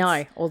kids.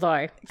 No,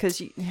 although. Because,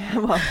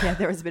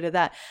 there is a bit of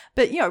that.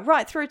 But, you know,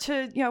 right through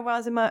to, you know, when I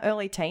was in my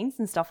early teens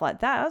and stuff like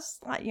that, I was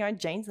like, you know,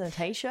 jeans and a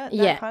T-shirt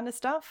and that kind of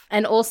stuff.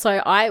 And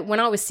also, when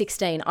I was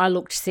 16, I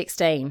looked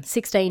 16.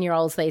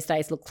 16-year-olds these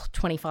days look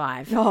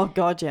 25. Oh,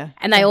 God, yeah.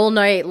 And they all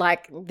know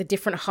like the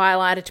different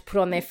highlighter to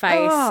put on their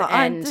face,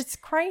 and it's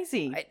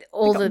crazy.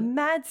 All the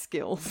mad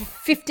skills.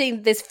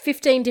 15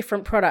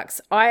 different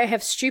products. I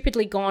have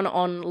stupidly gone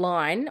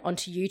online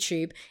onto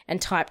YouTube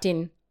and typed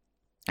in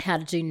how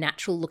to do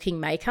natural looking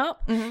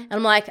makeup, and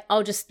I'm like,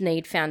 I'll just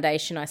need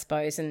foundation, I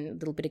suppose, and a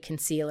little bit of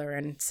concealer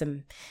and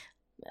some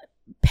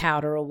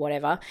powder or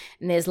whatever.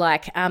 And there's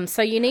like,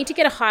 so you need to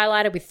get a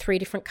highlighter with 3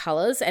 different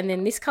colors, and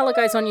then this color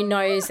goes on your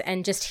nose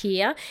and just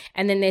here,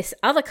 and then this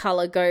other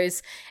color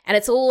goes, and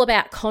it's all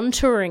about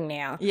contouring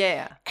now.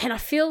 Yeah. And I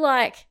feel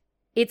like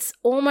it's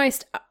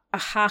almost a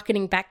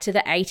harkening back to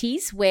the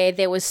 80s, where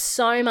there was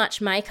so much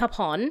makeup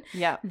on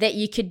that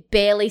you could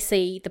barely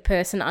see the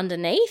person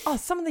underneath. Oh,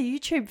 some of the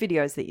YouTube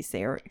videos that you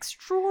see are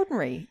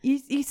extraordinary.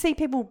 You see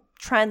people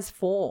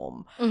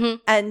transform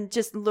and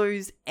just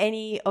lose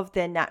any of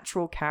their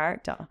natural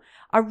character.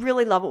 I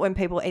really love it when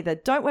people either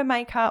don't wear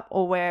makeup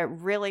or wear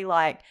really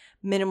like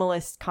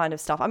minimalist kind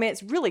of stuff. I mean,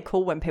 it's really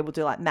cool when people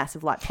do like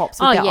massive like pops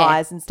with their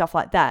eyes and stuff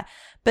like that.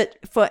 But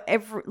for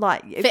if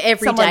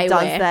someone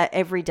does that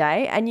every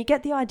day, and you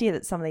get the idea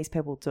that some of these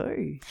people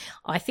do.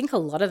 I think a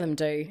lot of them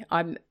do.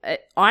 I'm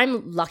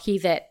lucky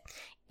that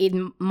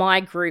in my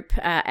group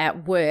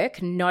at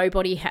work,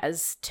 nobody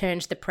has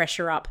turned the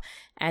pressure up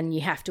and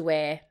you have to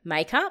wear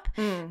makeup.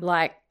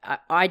 Like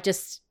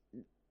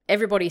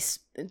everybody's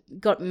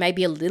got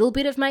maybe a little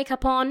bit of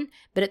makeup on,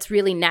 but it's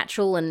really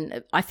natural.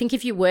 And I think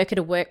if you work at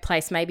a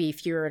workplace, maybe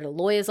if you're at a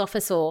lawyer's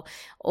office or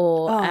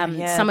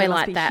somewhere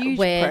like that,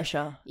 where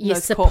pressure. You're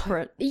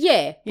corporate,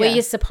 where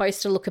you're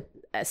supposed to look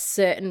a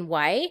certain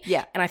way.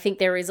 Yeah. And I think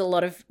there is a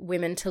lot of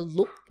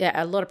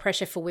a lot of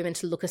pressure for women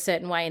to look a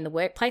certain way in the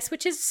workplace,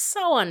 which is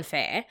so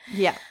unfair.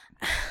 Yeah.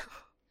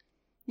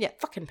 Yeah.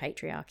 Fucking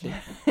patriarchy.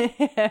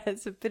 Yeah,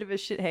 it's a bit of a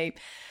shit heap.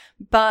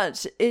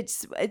 But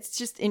it's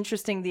just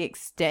interesting the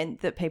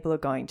extent that people are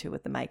going to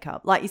with the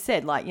makeup. Like you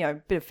said, like, you know, a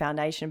bit of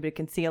foundation, a bit of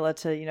concealer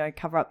to, you know,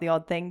 cover up the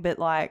odd thing. But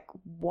like,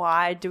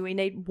 why do we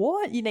need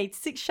what? You need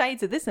 6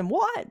 shades of this and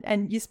what?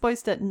 And you're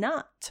supposed to,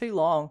 too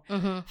long.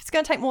 Mm-hmm. If it's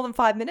going to take more than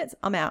 5 minutes,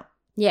 I'm out.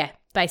 Yeah,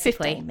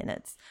 basically. 15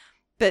 minutes.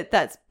 But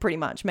that's pretty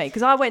much me.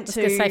 Because I went to...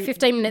 I was going to say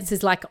 15 minutes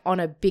is like on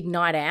a big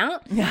night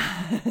out.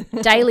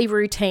 Daily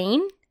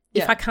routine.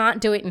 If I can't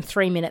do it in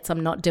 3 minutes,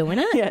 I'm not doing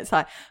it. Yeah, it's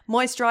like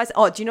moisturize.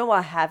 Oh, do you know what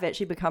I have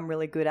actually become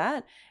really good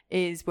at?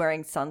 Is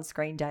wearing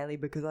sunscreen daily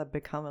because I've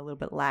become a little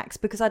bit lax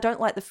because I don't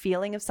like the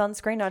feeling of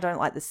sunscreen. I don't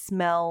like the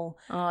smell.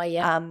 Oh,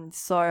 yeah.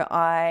 So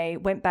I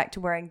went back to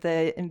wearing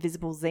the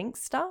invisible zinc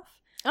stuff.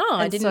 Oh,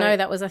 I didn't know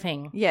that was a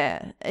thing.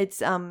 Yeah,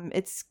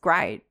 it's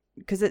great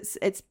because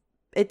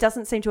it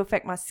doesn't seem to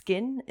affect my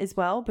skin as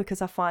well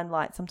because I find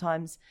like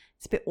sometimes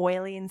it's a bit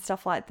oily and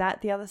stuff like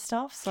that, the other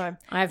stuff. So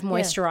I have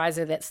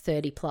moisturizer that's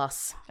 30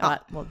 plus.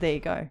 But, well, there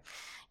you go.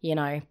 You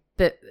know,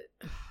 but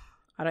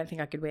I don't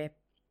think I could wear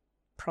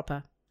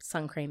proper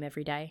sun cream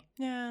every day.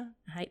 Yeah.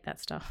 I hate that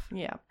stuff.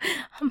 Yeah.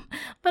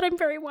 But I'm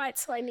very white,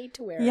 so I need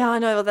to wear it. Yeah, I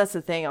know. Well, that's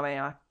the thing. I mean,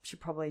 I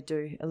should probably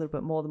do a little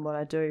bit more than what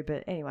I do.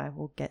 But anyway,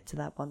 we'll get to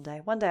that one day.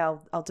 One day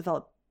I'll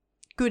develop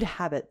good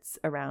habits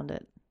around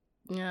it.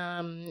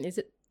 Is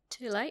it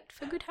too late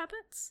for good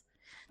habits?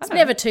 It's don't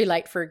never too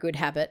late for a good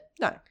habit.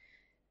 No.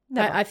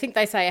 Never. I think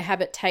they say a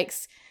habit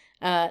takes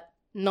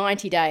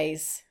 90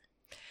 days.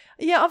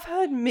 Yeah, I've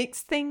heard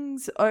mixed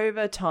things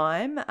over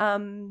time.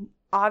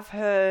 I've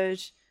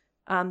heard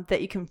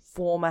that you can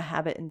form a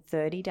habit in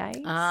 30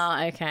 days.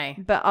 Ah, okay.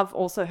 But I've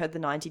also heard the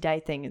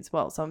 90-day thing as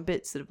well. So I'm a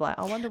bit sort of like,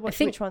 I wonder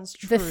which one's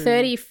true.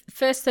 The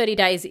first 30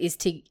 days is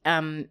to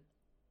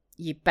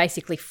you're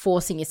basically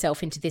forcing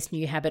yourself into this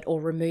new habit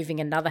or removing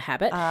another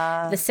habit.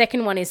 The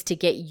second one is to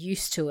get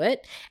used to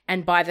it.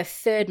 And by the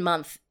third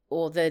month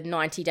or the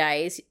 90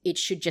 days, it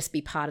should just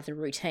be part of the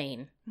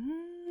routine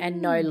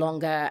and no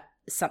longer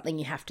something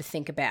you have to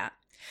think about.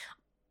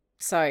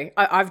 So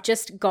I've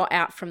just got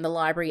out from the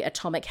library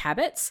Atomic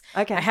Habits.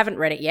 Okay. I haven't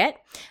read it yet.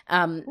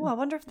 Oh, I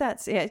wonder if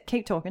that's... Yeah,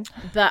 keep talking.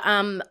 But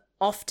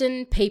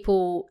often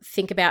people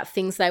think about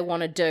things they want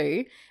to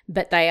do,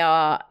 but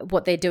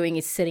what they're doing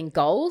is setting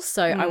goals.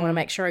 So I want to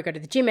make sure I go to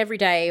the gym every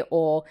day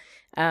or,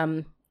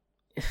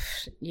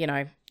 you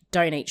know,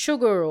 don't eat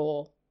sugar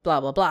or blah,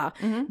 blah, blah.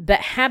 Mm-hmm.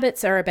 But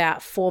habits are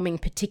about forming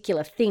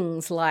particular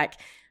things like,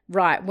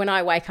 right, when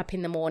I wake up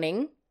in the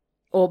morning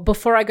or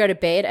before I go to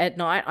bed at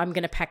night, I'm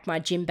going to pack my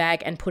gym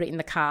bag and put it in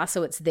the car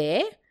so it's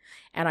there.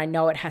 And I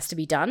know it has to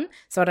be done,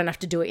 so I don't have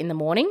to do it in the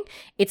morning.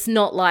 It's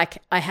not like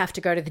I have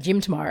to go to the gym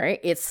tomorrow.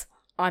 It's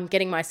I'm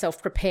getting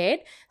myself prepared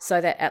so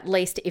that at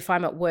least if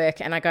I'm at work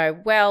and I go,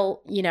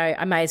 well, you know,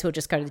 I may as well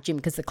just go to the gym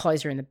because the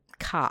clothes are in the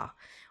car.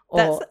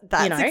 Or,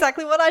 that's you know,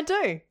 exactly what I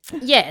do.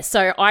 Yeah,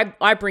 so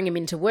I bring them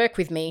into work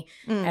with me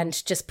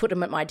and just put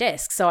them at my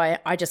desk. So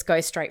I just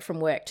go straight from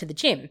work to the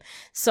gym.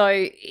 So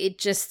it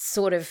just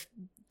sort of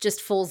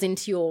just falls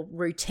into your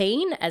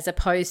routine as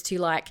opposed to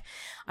like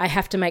I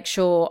have to make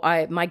sure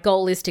my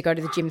goal is to go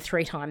to the gym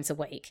 3 times a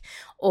week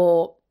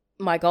or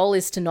my goal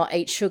is to not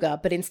eat sugar.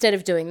 But instead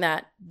of doing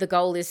that, the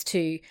goal is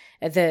to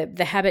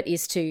the habit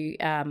is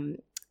to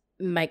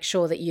make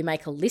sure that you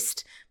make a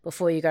list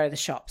before you go to the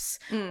shops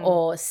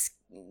or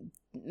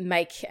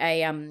make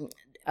a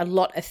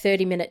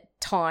 30-minute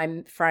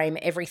time frame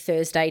every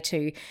Thursday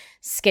to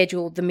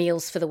schedule the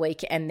meals for the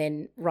week and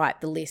then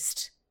write the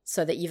list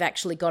so that you've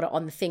actually got it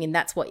on the thing and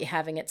that's what you're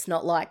having. It's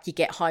not like you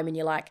get home and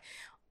you're like,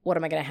 what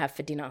am I going to have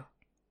for dinner?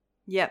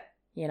 Yep.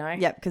 You know?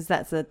 Yep, because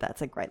that's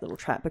a great little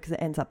trap because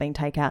it ends up being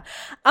takeout.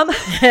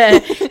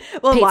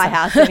 Well, my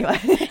house anyway.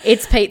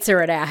 It's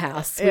pizza at our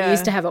house. Yeah. We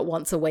used to have it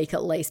once a week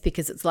at least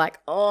because it's like,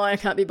 oh, I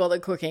can't be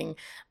bothered cooking.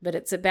 But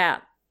it's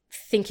about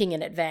thinking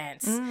in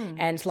advance.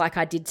 And like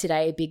I did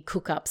today, a big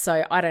cook up,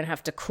 so I don't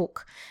have to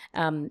cook.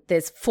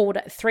 There's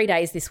 3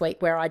 days this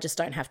week where I just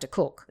don't have to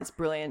cook. It's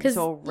brilliant. It's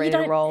all ready to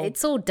roll.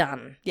 It's all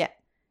done. Yeah.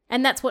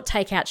 And that's what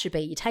takeout should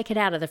be. You take it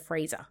out of the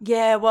freezer.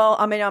 Yeah, well,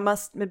 I mean, I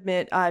must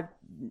admit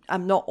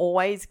I'm not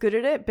always good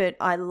at it, but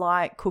I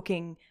like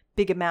cooking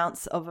big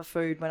amounts of a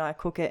food when I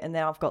cook it and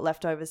then I've got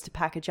leftovers to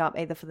package up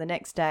either for the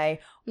next day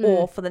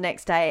or for the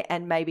next day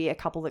and maybe a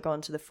couple that go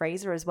into the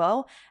freezer as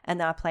well. And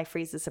then I play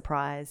freezer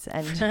surprise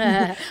and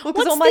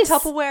because all my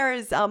Tupperware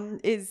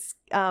is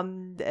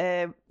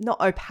not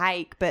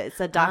opaque, but it's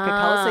a darker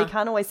color, so you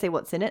can't always see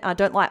what's in it. I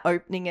don't like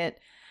opening it.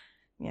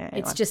 Yeah, anyway.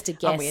 It's just a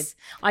guess.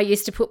 I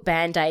used to put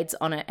Band-Aids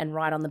on it and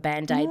write on the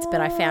Band-Aids,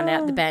 but I found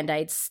out the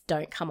Band-Aids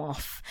don't come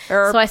off.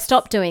 So I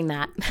stopped doing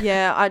that.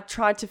 Yeah, I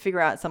tried to figure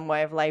out some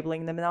way of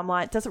labeling them and I'm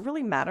like, does it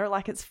really matter?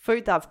 Like it's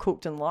food that I've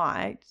cooked and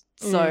liked.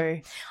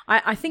 So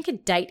I think a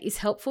date is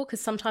helpful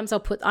because sometimes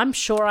I'm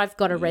sure I've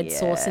got a red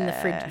sauce in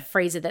the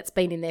freezer that's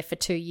been in there for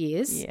 2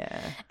 years. Yeah.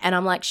 And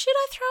I'm like, should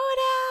I throw it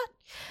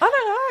out? I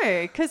don't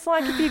know. Because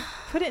like if you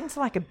put it into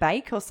like a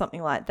bake or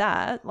something like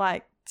that,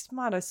 like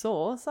tomato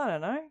sauce, I don't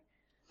know.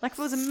 Like if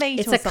it was a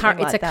meat or something like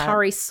that. It's a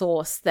curry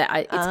sauce that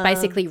it's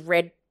basically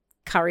red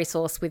curry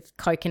sauce with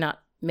coconut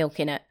milk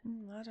in it,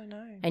 I don't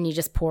know. and you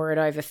just pour it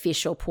over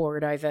fish or pour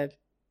it over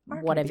I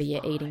reckon whatever it'd be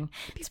you're fine. eating.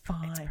 It's It's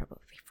probably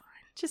fine.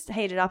 Just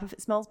heat it up. If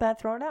it smells bad,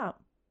 throw it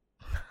out.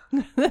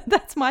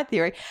 That's my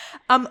theory.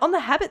 On the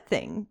habit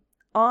thing,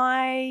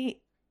 I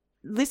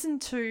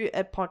listened to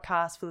a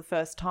podcast for the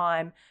first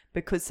time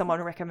because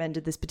someone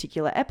recommended this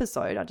particular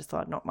episode. I just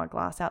thought I'd knock my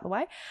glass out the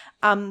way.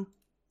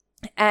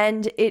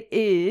 And it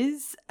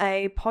is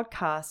a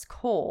podcast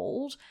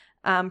called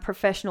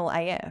Professional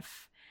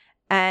AF.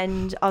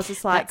 And I was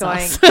just like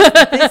That's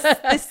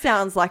this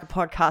sounds like a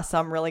podcast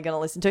I'm really going to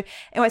listen to.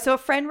 Anyway, so a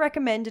friend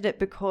recommended it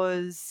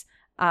because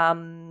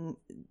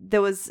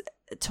there was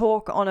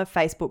talk on a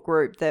Facebook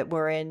group that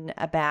we're in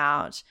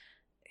about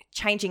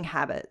changing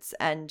habits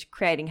and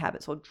creating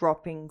habits or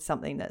dropping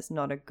something that's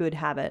not a good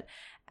habit.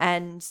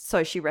 And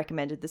so she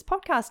recommended this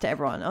podcast to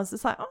everyone. I was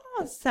just like,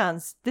 oh,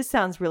 this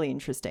sounds really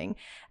interesting.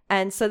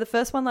 And so the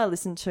first one I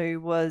listened to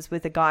was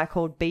with a guy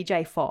called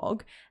BJ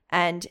Fogg,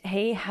 and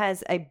he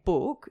has a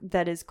book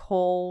that is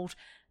called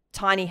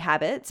Tiny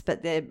Habits,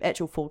 but the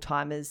actual full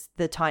time is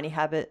the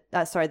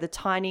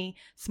Tiny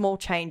Small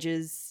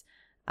Changes.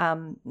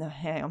 No,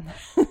 hang on.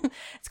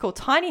 It's called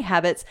Tiny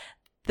Habits,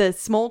 the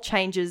Small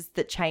Changes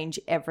That Change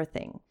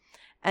Everything.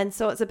 And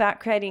so it's about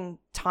creating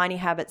tiny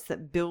habits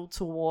that build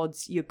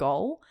towards your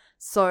goal.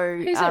 So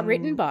Who's it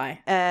written by?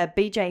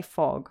 BJ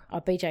Fogg. Oh,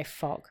 BJ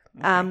Fogg.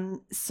 Okay.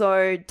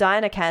 So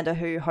Diana Kander,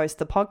 who hosts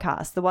the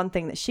podcast, the one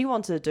thing that she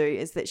wanted to do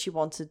is that she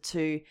wanted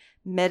to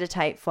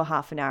meditate for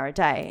half an hour a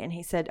day. And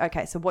he said,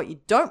 okay, so what you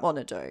don't want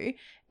to do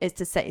is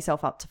to set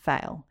yourself up to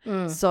fail.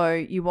 So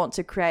you want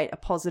to create a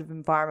positive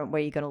environment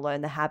where you're going to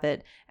learn the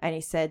habit. And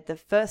he said, the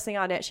first thing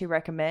I'd actually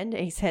recommend,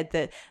 he said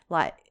that,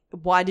 like,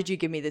 why did you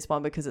give me this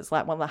one? Because it's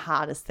like one of the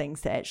hardest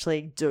things to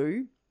actually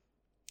do.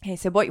 He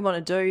said, what you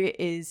want to do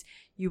is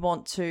you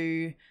want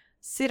to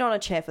sit on a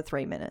chair for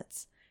 3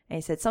 minutes. And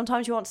he said,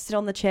 sometimes you want to sit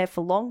on the chair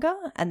for longer,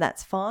 and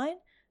that's fine,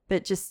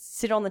 but just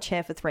sit on the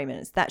chair for 3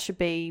 minutes. That should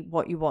be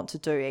what you want to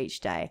do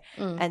each day.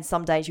 And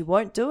some days you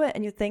won't do it,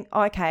 and you think,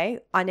 okay,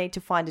 I need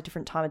to find a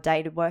different time of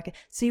day to work it.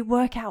 So you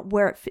work out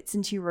where it fits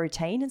into your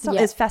routine and stuff.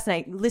 Yeah. It's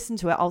fascinating. Listen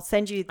to it. I'll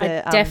send you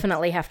the... I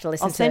definitely have to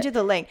listen I'll to send it. you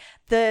the link.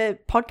 The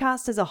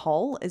podcast as a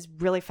whole is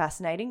really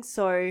fascinating.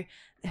 So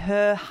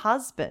her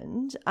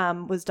husband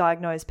was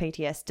diagnosed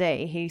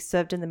PTSD. He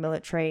served in the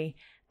military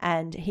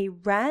and he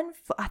ran,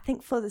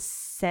 for the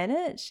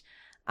Senate,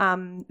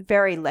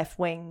 very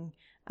left-wing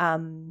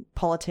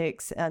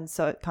politics, and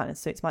so it kind of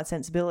suits my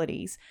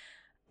sensibilities.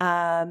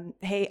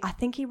 I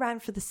think he ran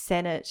for the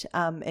Senate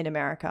in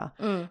America.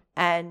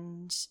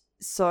 And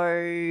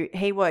so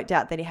he worked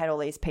out that he had all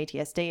these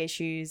PTSD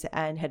issues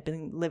and had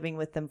been living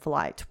with them for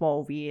like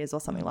 12 years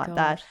or something like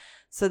that.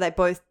 So they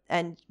both,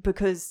 and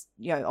because,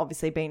 you know,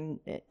 obviously being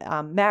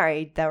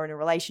married, they were in a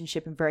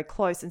relationship and very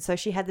close. And so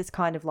she had this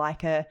kind of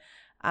like a,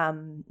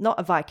 not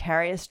a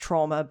vicarious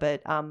trauma,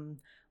 but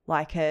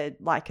like a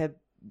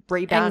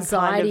rebound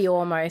Anxiety kind of,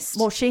 almost.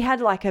 well, she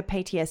had like a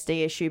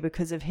PTSD issue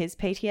because of his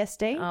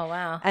PTSD. Oh,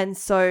 wow. And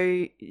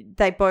so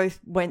they both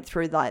went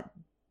through like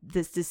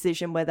this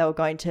decision where they were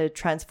going to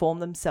transform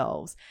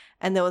themselves.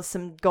 And there was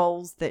some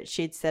goals that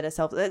she'd set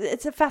herself.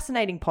 It's a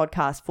fascinating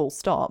podcast, full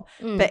stop.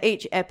 But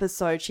each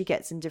episode she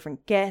gets some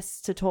different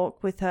guests to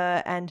talk with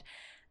her, and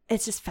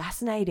it's just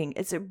fascinating.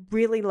 It's a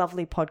really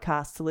lovely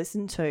podcast to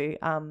listen to.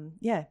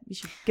 Yeah, you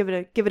should give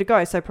it a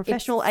go. So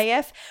Professional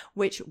AF,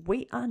 which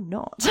we are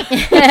not.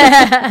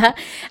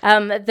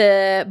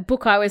 The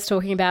book I was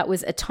talking about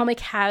was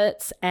Atomic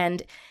Habits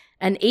and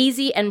An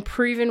Easy and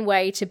Proven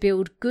Way to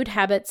Build Good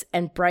Habits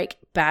and Break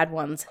Bad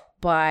Ones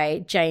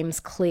by James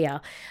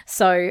Clear.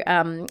 So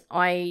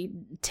I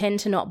tend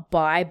to not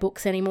buy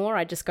books anymore.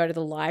 I just go to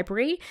the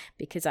library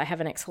because I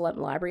have an excellent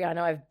library. I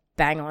know I've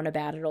bang on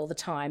about it all the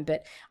time,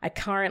 but I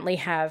currently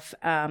have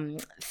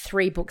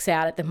 3 books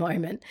out at the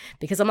moment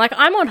because I'm like,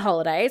 I'm on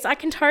holidays. I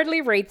can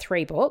totally read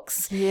 3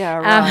 books. Yeah,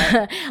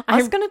 right. I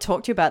was going to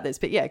talk to you about this,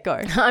 but yeah,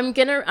 go.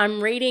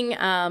 I'm reading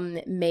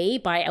Me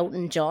by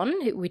Elton John,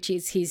 which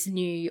is his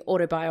new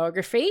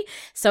autobiography.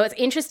 So it's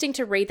interesting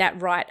to read that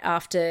right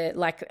after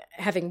like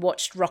having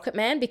watched Rocket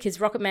Man, because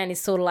Rocket Man is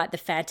sort of like the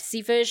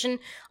fantasy version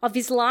of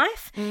his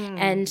life,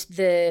 and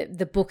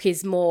the book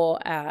is more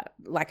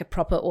like a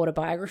proper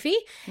autobiography.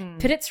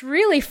 But it's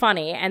really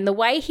funny, and the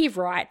way he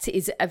writes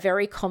is a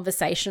very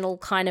conversational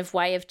kind of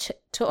way of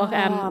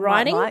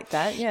writing. I like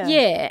that, yeah.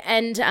 Yeah,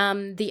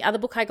 and the other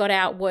book I got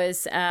out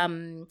was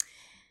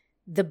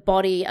The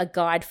Body, A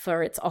Guide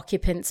for Its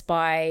Occupants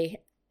by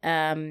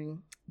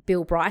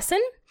Bill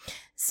Bryson.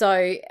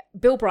 So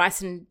Bill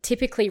Bryson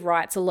typically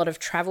writes a lot of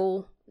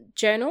travel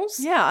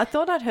journals. Yeah, I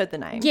thought I'd heard the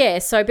name. Yeah,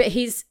 so but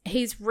he's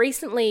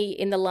recently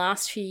in the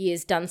last few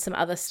years done some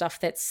other stuff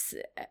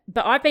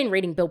but I've been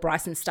reading Bill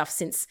Bryson stuff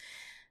since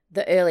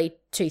the early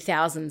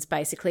 2000s,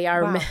 basically. I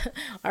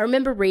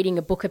remember reading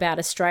a book about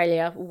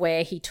Australia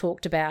where he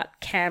talked about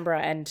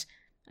Canberra, and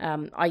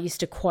I used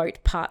to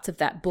quote parts of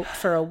that book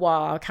for a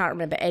while. I can't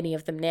remember any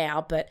of them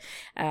now, but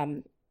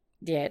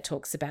it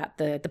talks about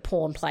the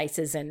porn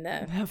places and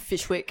the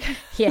Fishwick.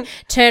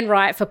 turn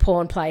right for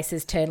porn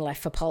places, turn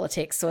left for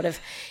politics, sort of.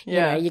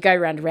 Yeah. You go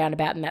round and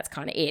roundabout, and that's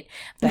kind of it.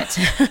 But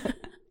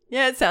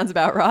Yeah, it sounds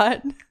about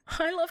right.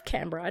 I love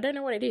Canberra. I don't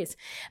know what it is,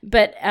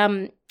 but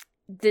I've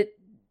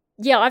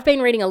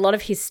been reading a lot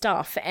of his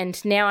stuff,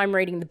 and now I'm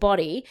reading The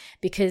Body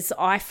because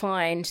I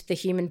find the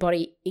human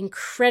body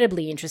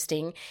incredibly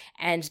interesting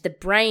and the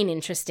brain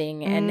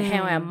interesting and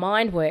how our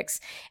mind works.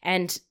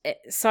 And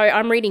so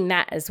I'm reading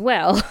that as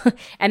well.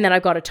 And then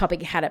I've got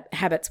Atomic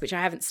Habits, which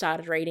I haven't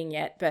started reading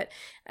yet, but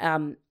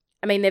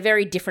I mean, they're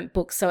very different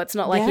books, so it's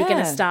not like you're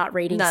going to start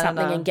reading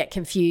something and get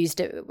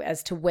confused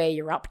as to where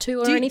you're up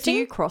to or anything. Do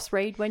you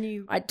cross-read when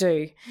you... I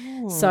do.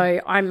 So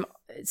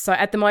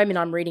at the moment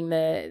I'm reading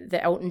the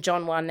Elton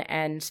John one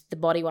and the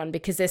Body one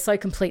because they're so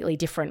completely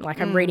different. Like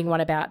I'm reading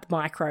one about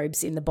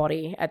microbes in the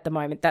body at the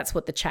moment. That's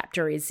what the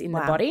chapter is in the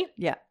body.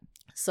 Yeah.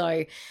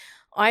 So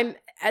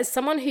as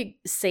someone who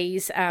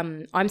sees,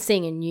 I'm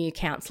seeing a new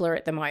counsellor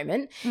at the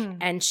moment,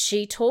 and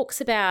she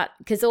talks about,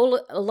 because a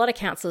lot of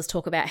counsellors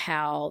talk about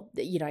how,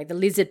 the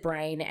lizard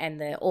brain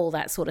and all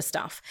that sort of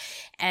stuff.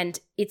 And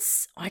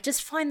I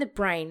just find the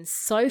brain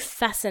so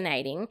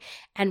fascinating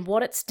and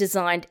what it's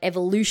designed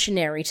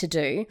evolutionary to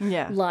do.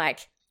 Yeah.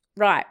 Like,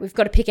 right, we've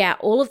got to pick out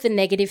all of the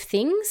negative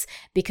things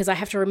because I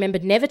have to remember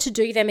never to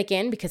do them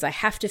again because I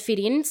have to fit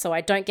in so I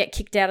don't get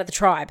kicked out of the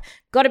tribe.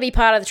 Got to be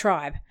part of the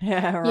tribe.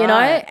 Yeah,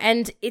 right.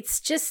 And it's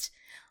just,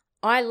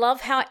 I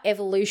love how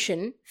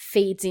evolution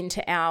feeds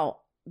into our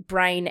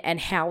brain and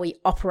how we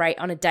operate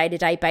on a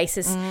day-to-day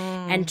basis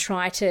and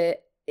try to,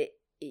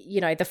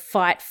 the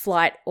fight,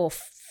 flight, or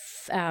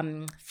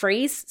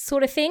freeze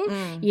sort of thing.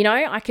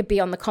 I could be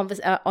on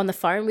the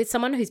phone with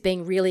someone who's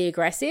being really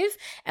aggressive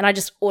and I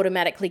just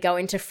automatically go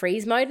into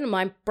freeze mode and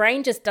my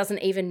brain just doesn't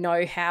even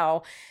know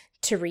how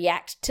to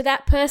react to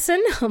that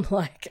person. I'm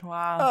like,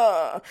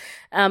 wow.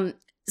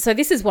 So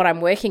this is what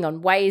I'm working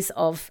on, ways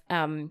of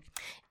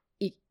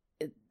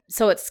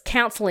so it's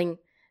counselling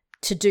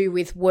to do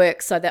with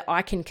work so that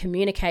I can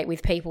communicate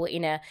with people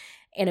in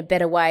a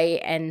better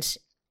way and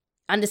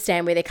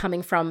understand where they're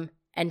coming from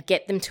and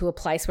get them to a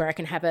place where I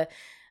can have a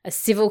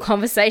civil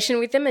conversation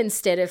with them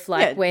instead of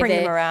where bring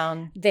them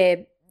around.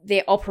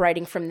 They're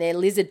operating from their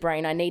lizard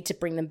brain. I need to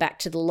bring them back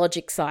to the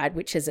logic side,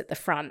 which is at the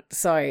front.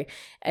 So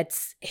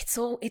it's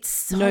so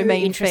no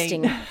mean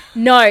interesting. feat.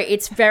 No,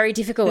 it's very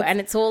difficult, and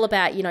it's all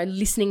about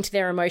listening to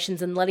their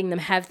emotions and letting them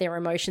have their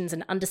emotions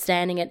and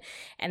understanding it,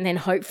 and then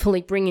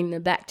hopefully bringing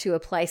them back to a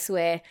place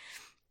where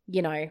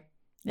you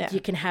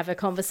can have a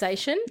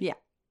conversation. Yeah.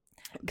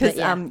 Because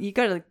you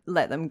got to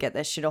let them get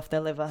their shit off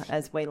their liver,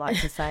 as we like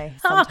to say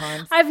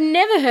sometimes. I've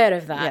never heard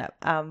of that.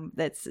 Yeah,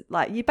 that's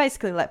like you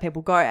basically let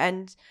people go.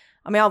 And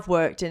I mean, I've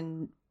worked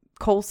in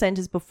call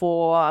centers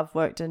before. I've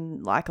worked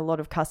in like a lot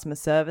of customer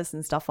service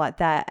and stuff like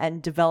that.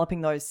 And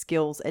developing those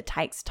skills, it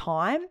takes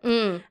time.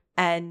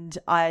 And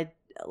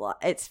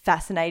it's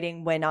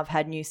fascinating when I've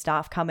had new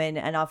staff come in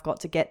and I've got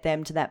to get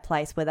them to that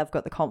place where they've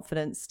got the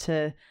confidence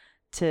to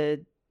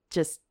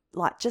just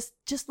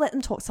let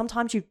them talk.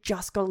 Sometimes you've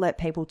just got to let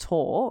people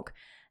talk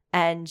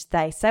and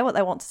they say what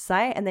they want to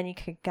say and then you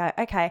can go,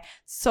 okay,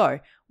 so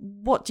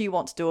what do you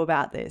want to do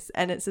about this?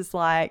 And it's just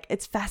like,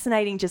 it's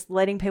fascinating just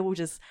letting people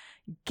just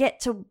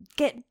get out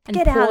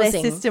of their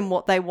system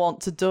what they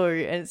want to do.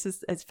 And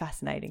it's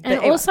fascinating. And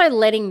also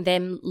letting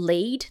them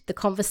lead the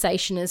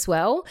conversation as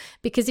well,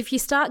 because if you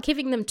start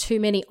giving them too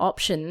many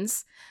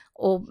options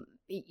or,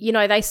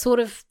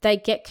 they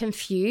get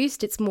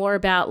confused. It's more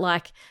about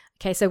like,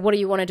 okay, so what do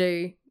you want to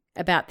do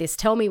about this?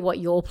 Tell me what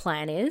your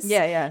plan is.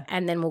 Yeah.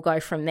 And then we'll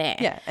go from there.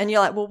 Yeah. And you're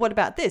like, well, what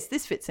about this?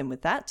 This fits in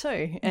with that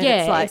too. And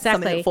yeah, it's like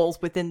exactly. something that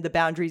falls within the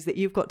boundaries that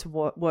you've got to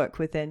work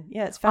within.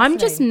 Yeah, it's fascinating. I'm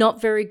just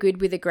not very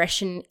good with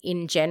aggression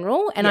in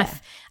general. And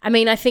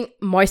I think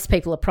most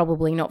people are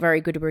probably not very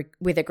good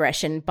with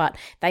aggression, but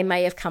they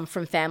may have come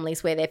from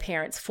families where their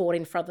parents fought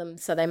in front of them,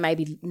 so they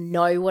maybe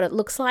know what it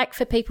looks like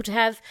for people to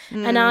have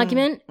an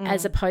argument,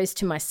 as opposed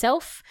to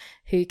myself,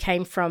 who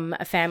came from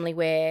a family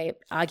where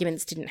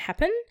arguments didn't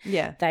happen.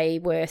 Yeah. They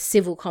were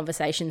civil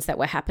conversations that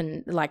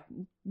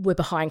were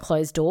behind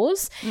closed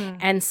doors.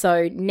 And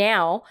so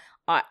now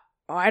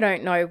I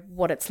don't know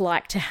what it's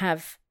like to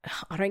have,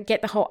 I don't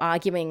get the whole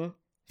arguing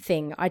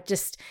thing. I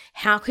just,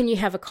 how can you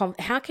have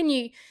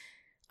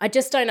I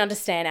just don't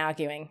understand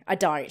arguing. I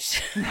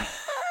don't.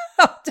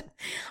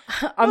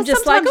 I'm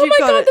just like, oh my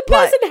God, the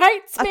person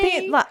hates me. I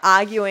think it's like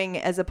arguing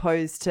as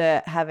opposed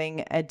to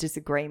having a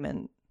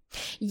disagreement.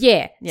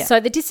 Yeah.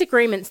 So the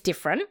disagreement's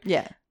different.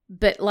 Yeah.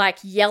 But like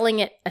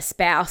yelling at a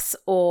spouse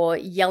or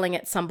yelling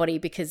at somebody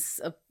because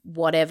of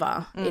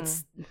whatever,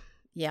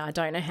 I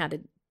don't know how to,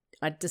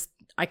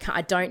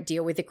 I don't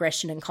deal with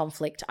aggression and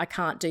conflict. I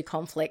can't do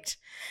conflict,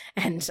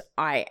 and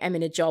I am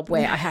in a job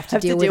where I have to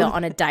deal with it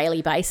on a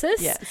daily basis.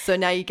 Yeah. So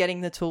now you're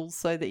getting the tools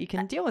so that you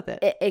can deal with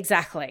it.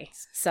 Exactly.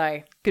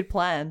 So good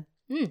plan.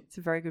 It's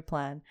a very good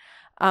plan.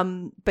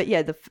 But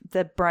yeah,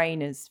 the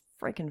brain is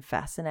freaking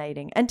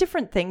fascinating, and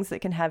different things that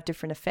can have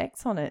different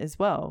effects on it as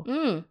well.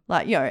 Mm.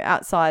 Like, you know,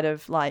 outside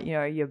of like, you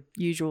know, your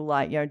usual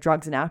like, you know,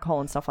 drugs and alcohol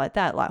and stuff like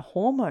that, like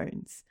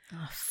hormones.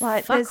 Oh,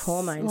 Like fuck there's,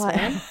 hormones, like-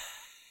 man.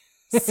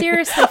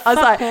 Seriously, fuck I was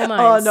like,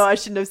 hormones. oh no, I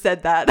shouldn't have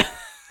said that.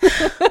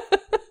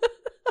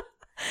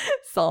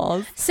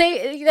 Sauce.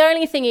 See, the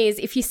only thing is,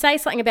 if you say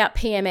something about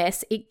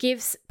PMS, it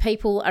gives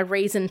people a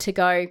reason to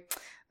go,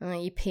 oh,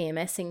 you're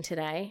PMSing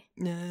today.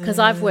 Because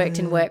I've worked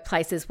in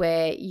workplaces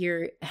where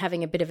you're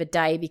having a bit of a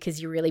day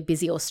because you're really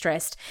busy or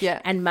stressed.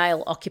 Yeah. And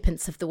male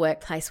occupants of the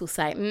workplace will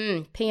say,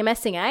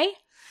 PMSing, eh?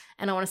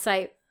 And I want to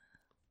say,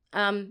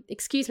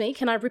 excuse me,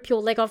 can I rip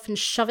your leg off and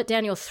shove it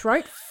down your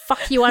throat?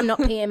 Fuck you, I'm not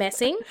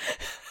PMSing.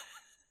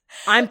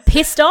 I'm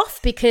pissed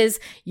off because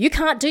you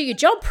can't do your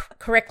job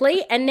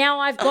correctly, and now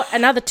I've got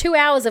another 2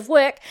 hours of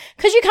work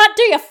because you can't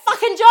do your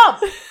fucking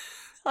job.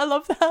 I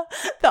love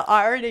the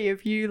irony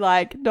of you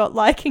like not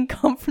liking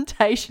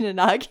confrontation and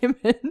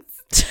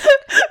arguments.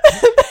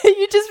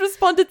 You just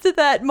responded to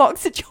that mock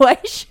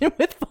situation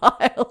with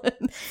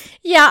violence.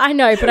 Yeah, I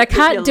know, but I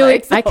can't your do it.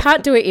 legs I off.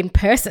 can't do it in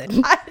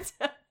person.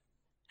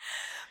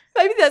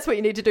 Maybe that's what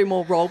you need to do,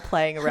 more role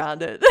playing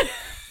around it.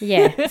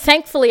 Yeah,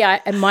 thankfully,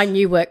 in my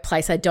new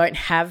workplace, I don't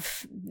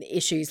have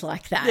issues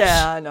like that.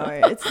 Yeah, I know.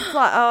 It's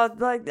like, oh,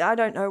 like I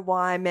don't know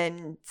why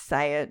men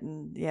say it,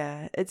 and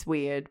yeah, it's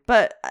weird.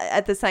 But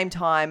at the same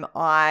time,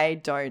 I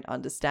don't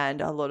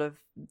understand a lot of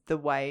the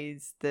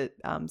ways that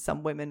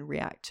some women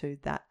react to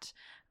that.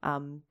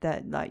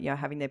 That like, you know,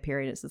 having their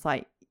period. It's just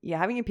like, you're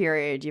having a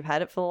period. You've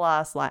had it for the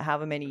last like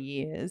however many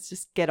years.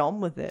 Just get on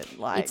with it.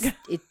 Like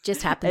It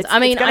just happens. it's, I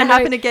mean, it's going I to know,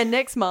 happen again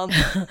next month,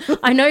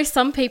 I know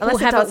some people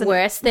Unless it have it doesn't.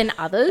 worse than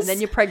others. and then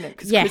you're pregnant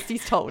because Yeah,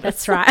 Christy's told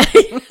us. That's right.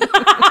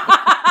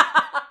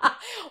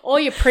 Or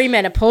you're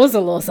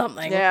premenopausal or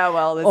something. Yeah,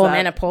 well, there's Or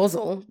that.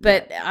 menopausal.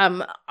 But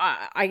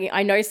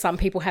I know some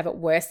people have it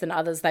worse than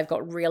others. They've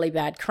got really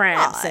bad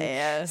cramps Oh, and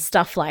yeah.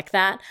 stuff like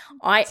that.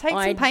 Take some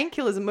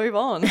painkillers and move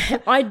on.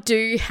 I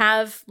do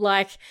have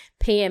like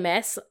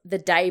PMS the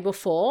day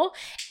before,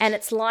 and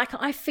it's like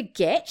I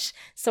forget.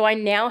 So I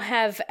now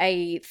have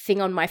a thing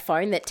on my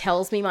phone that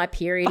tells me my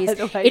period By is.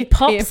 the way, It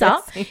pops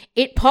up. PMSing.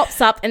 It pops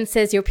up and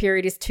says your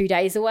period is 2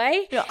 days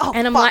away. You're like, oh,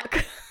 and I'm fuck.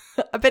 like,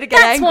 I better get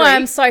that's angry. why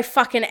I'm so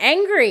fucking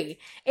angry.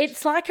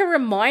 It's like a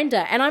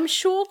reminder. And I'm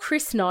sure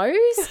Chris knows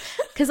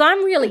because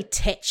I'm really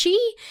tetchy.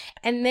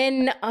 And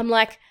then I'm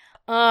like,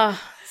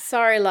 oh,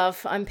 sorry,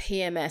 love, I'm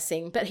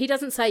PMSing. But he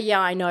doesn't say, yeah,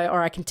 I know,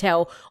 or I can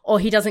tell. Or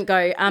he doesn't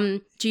go,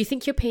 do you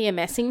think you're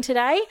PMSing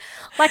today?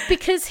 Like,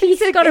 because he's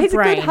got a He's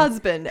brain. a good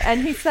husband,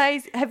 and he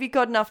says, have you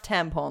got enough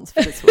tampons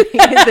for this week,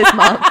 this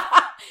month?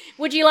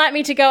 Would you like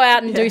me to go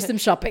out and do some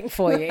shopping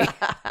for you?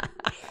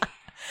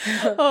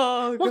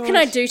 Oh, What can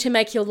I do to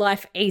make your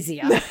life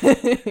easier?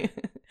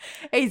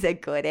 He's a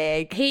good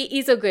egg. He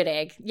is a good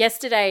egg.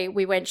 Yesterday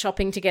we went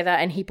shopping together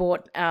and he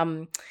bought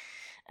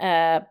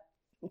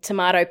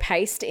tomato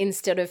paste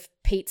instead of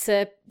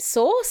pizza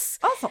sauce.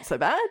 Oh, it's not so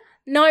bad.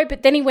 No,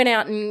 but then he went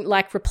out and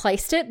like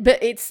replaced it.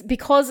 But it's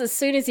because as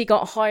soon as he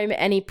got home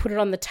and he put it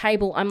on the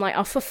table, I'm like,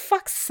 oh, for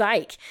fuck's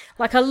sake.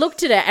 Like I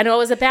looked at it and I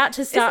was about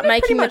to start Isn't it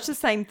making pretty much the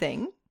same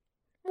thing?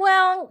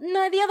 Well,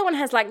 no, the other one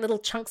has like little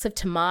chunks of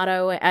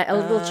tomato,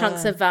 little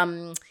chunks of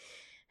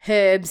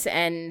herbs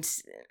and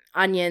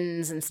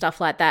onions and stuff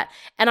like that.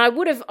 And I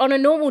would have, on a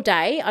normal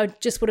day, I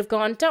just would have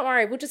gone, don't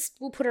worry,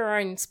 we'll put our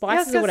own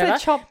spices or whatever.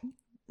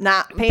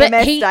 Nah,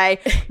 PMS he- day.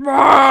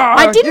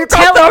 I didn't you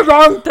got the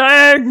wrong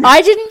thing.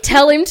 I didn't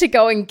tell him to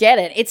go and get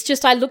it. It's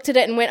just I looked at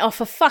it and went, oh,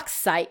 for fuck's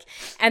sake.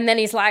 And then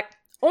he's like,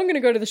 I'm going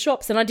to go to the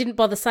shops. And I didn't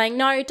bother saying,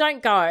 no,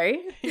 don't go.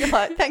 You're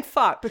like, thank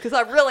fuck, because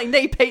I really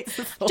need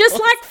pizza sauce. Just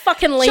like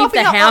fucking leave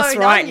Chopping the up my house own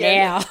right onion.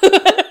 now.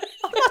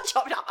 I'm not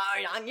chopping up my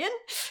own onion.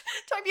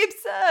 Don't be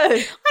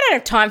absurd. I don't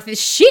have time for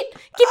this shit.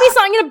 Give me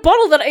something in a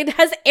bottle that it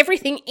has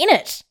everything in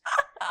it.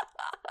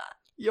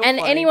 You're And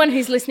funny. anyone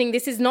who's listening,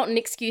 this is not an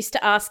excuse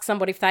to ask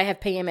somebody if they have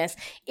PMS.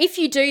 If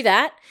you do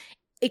that,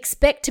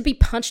 expect to be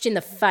punched in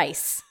the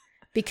face.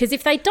 Because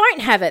if they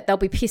don't have it, they'll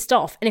be pissed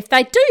off. And if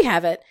they do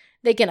have it,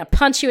 they're going to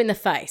punch you in the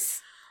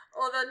face.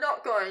 Or they're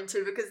not going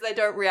to because they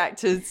don't react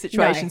to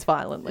situations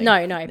violently. No,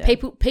 Yeah.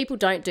 people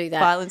don't do that.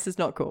 Violence is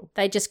not cool.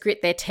 They just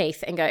grit their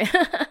teeth and go,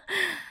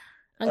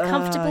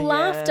 uncomfortable yeah.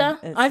 laughter.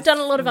 It's I've done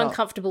a lot of not-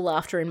 uncomfortable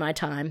laughter in my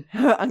time.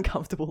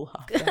 Uncomfortable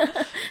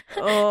laughter.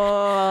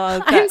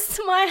 Oh, I'm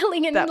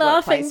smiling and that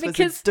laughing workplace was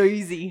because a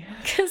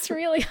doozy.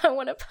 really I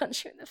want to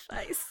punch you in the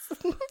face.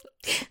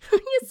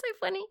 You're so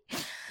funny.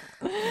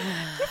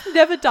 You've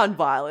never done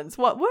violence.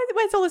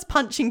 Where's all this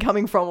punching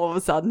coming from all of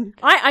a sudden?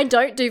 I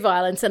don't do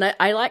violence and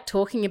I like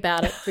talking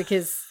about it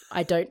because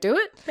I don't do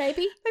it,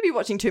 maybe. Maybe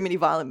watching too many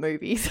violent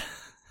movies.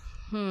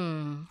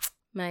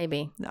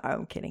 Maybe. No,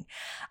 I'm kidding.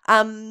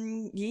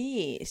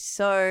 Yeah,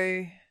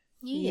 so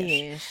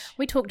yes.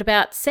 We talked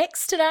about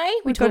sex today.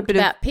 We We've got a talked bit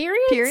of about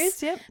periods.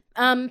 Periods, yep.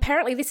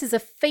 Apparently this is a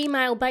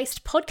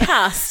female-based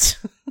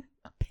podcast.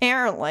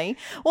 Apparently.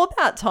 Well,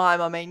 about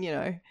time. I mean,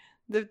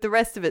 The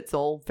rest of it's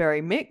all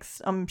very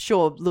mixed. I'm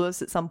sure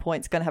Lewis at some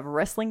point is going to have a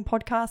wrestling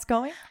podcast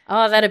going.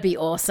 Oh, that'd be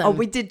awesome. Oh,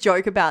 we did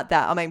joke about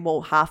that. I mean,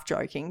 well, half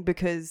joking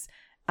because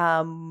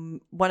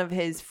one of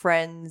his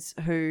friends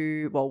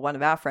one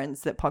of our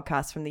friends that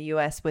podcasts from the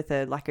US with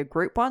a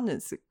group one,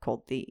 it's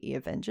called the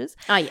E-Avengers.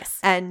 Oh, yes.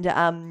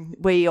 And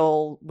we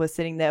all were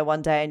sitting there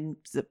one day in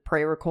the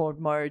pre-record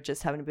mode,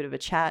 just having a bit of a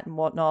chat and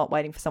whatnot,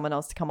 waiting for someone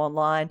else to come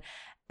online.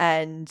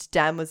 And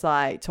Dan was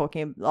like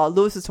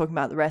Lewis was talking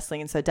about the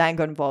wrestling. And so Dan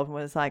got involved and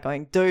was like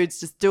going, dudes,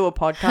 just do a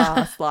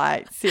podcast.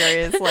 Like,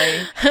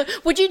 seriously.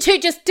 Would you two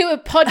just do a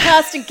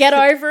podcast and get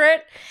over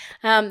it?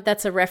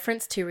 That's a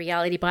reference to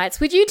Reality Bites.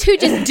 Would you two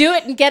just do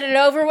it and get it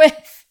over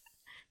with?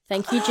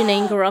 Thank you,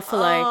 Janine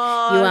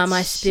Garofalo. You are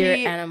my spirit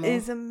animal. She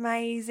is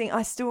amazing.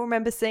 I still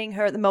remember seeing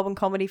her at the Melbourne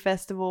Comedy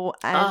Festival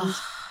and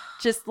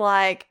just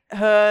like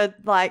her,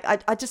 like,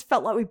 I just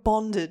felt like we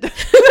bonded.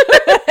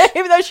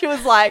 Even though she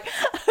was like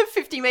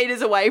 50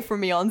 meters away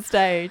from me on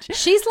stage.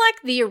 She's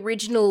like the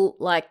original,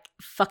 like,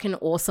 fucking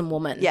awesome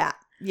woman. Yeah.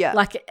 Yeah.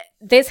 Like,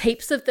 there's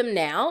heaps of them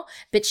now,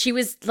 but she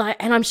was like,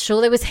 and I'm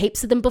sure there was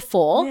heaps of them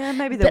before. Yeah,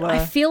 maybe there were. But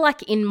I feel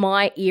like in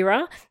my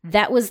era,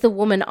 that was the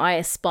woman I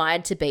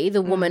aspired to be,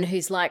 the woman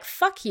who's like,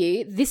 fuck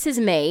you, this is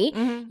me.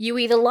 Mm-hmm. You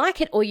either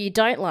like it or you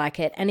don't like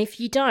it. And if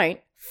you don't,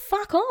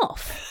 fuck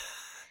off.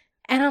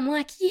 And I'm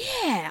like,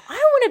 yeah, I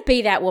want to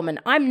be that woman.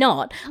 I'm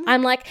not.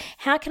 I'm like,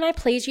 how can I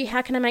please you?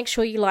 How can I make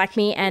sure you like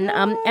me? And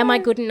am I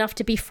good enough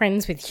to be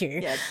friends with you?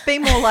 Yeah, be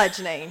more like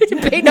Janine.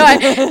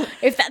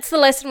 If that's the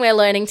lesson we're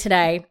learning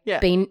today, yeah.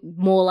 Be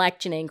more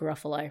like Janine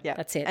Garofalo. Yeah,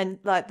 that's it. And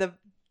like the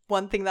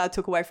one thing that I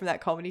took away from that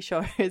comedy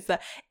show is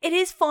that it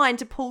is fine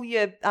to pull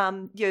your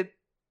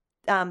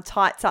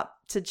tights up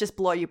to just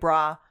below your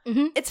bra.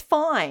 Mm-hmm. It's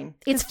fine.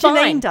 It's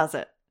fine. Janine does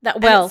it.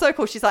 And it's so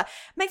cool. She's like,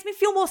 makes me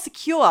feel more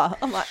secure.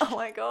 I'm like, oh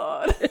my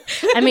God.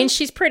 I mean,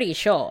 she's pretty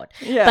short.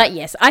 Yeah. But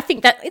yes, I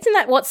think isn't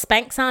that what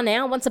Spanx are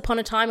now? Once upon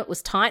a time it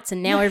was tights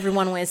and now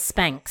everyone wears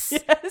Spanx.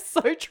 Yeah, it's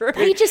so true.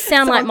 They just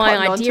sound like my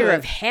idea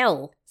of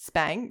hell.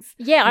 Spanx?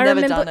 Yeah, I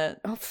remember. Never done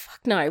it. Oh,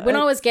 fuck no. When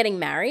I was getting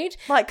married.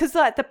 Like, because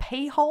like the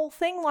pee hole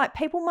thing, like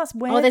people must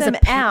wear there's them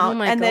out. Oh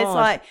my and God. there's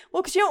like,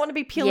 well, because you don't want to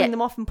be peeling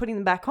them off and putting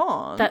them back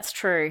on. That's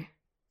true.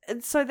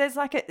 And so there's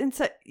like and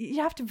so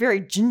you have to very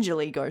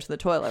gingerly go to the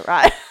toilet,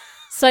 right?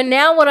 So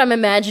now what I'm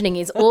imagining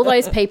is all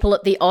those people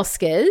at the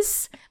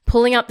Oscars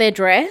pulling up their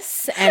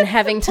dress and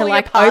having to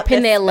like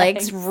open their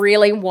legs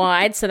really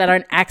wide so they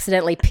don't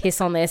accidentally piss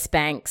on their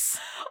Spanx.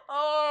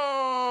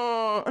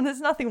 Oh, and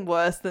there's nothing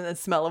worse than the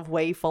smell of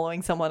wee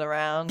following someone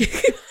around.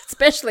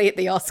 Especially at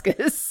the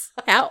Oscars.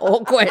 How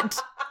awkward.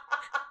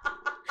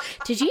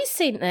 Did you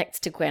see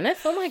next to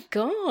Gwyneth? Oh my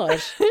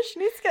God. She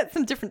needs to get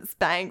some different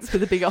Spanx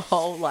with a bigger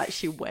hole like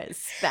she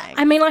wears Spanx.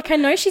 I mean, like, I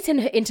know she's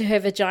into her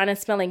vagina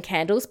smelling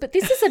candles, but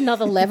this is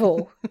another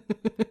level.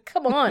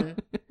 Come on.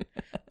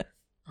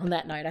 On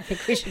that note, I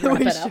think we should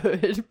wrap it up.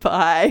 We should.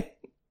 Bye.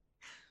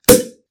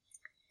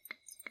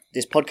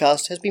 This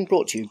podcast has been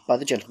brought to you by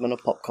the Gentlemen of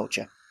Pop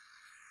Culture.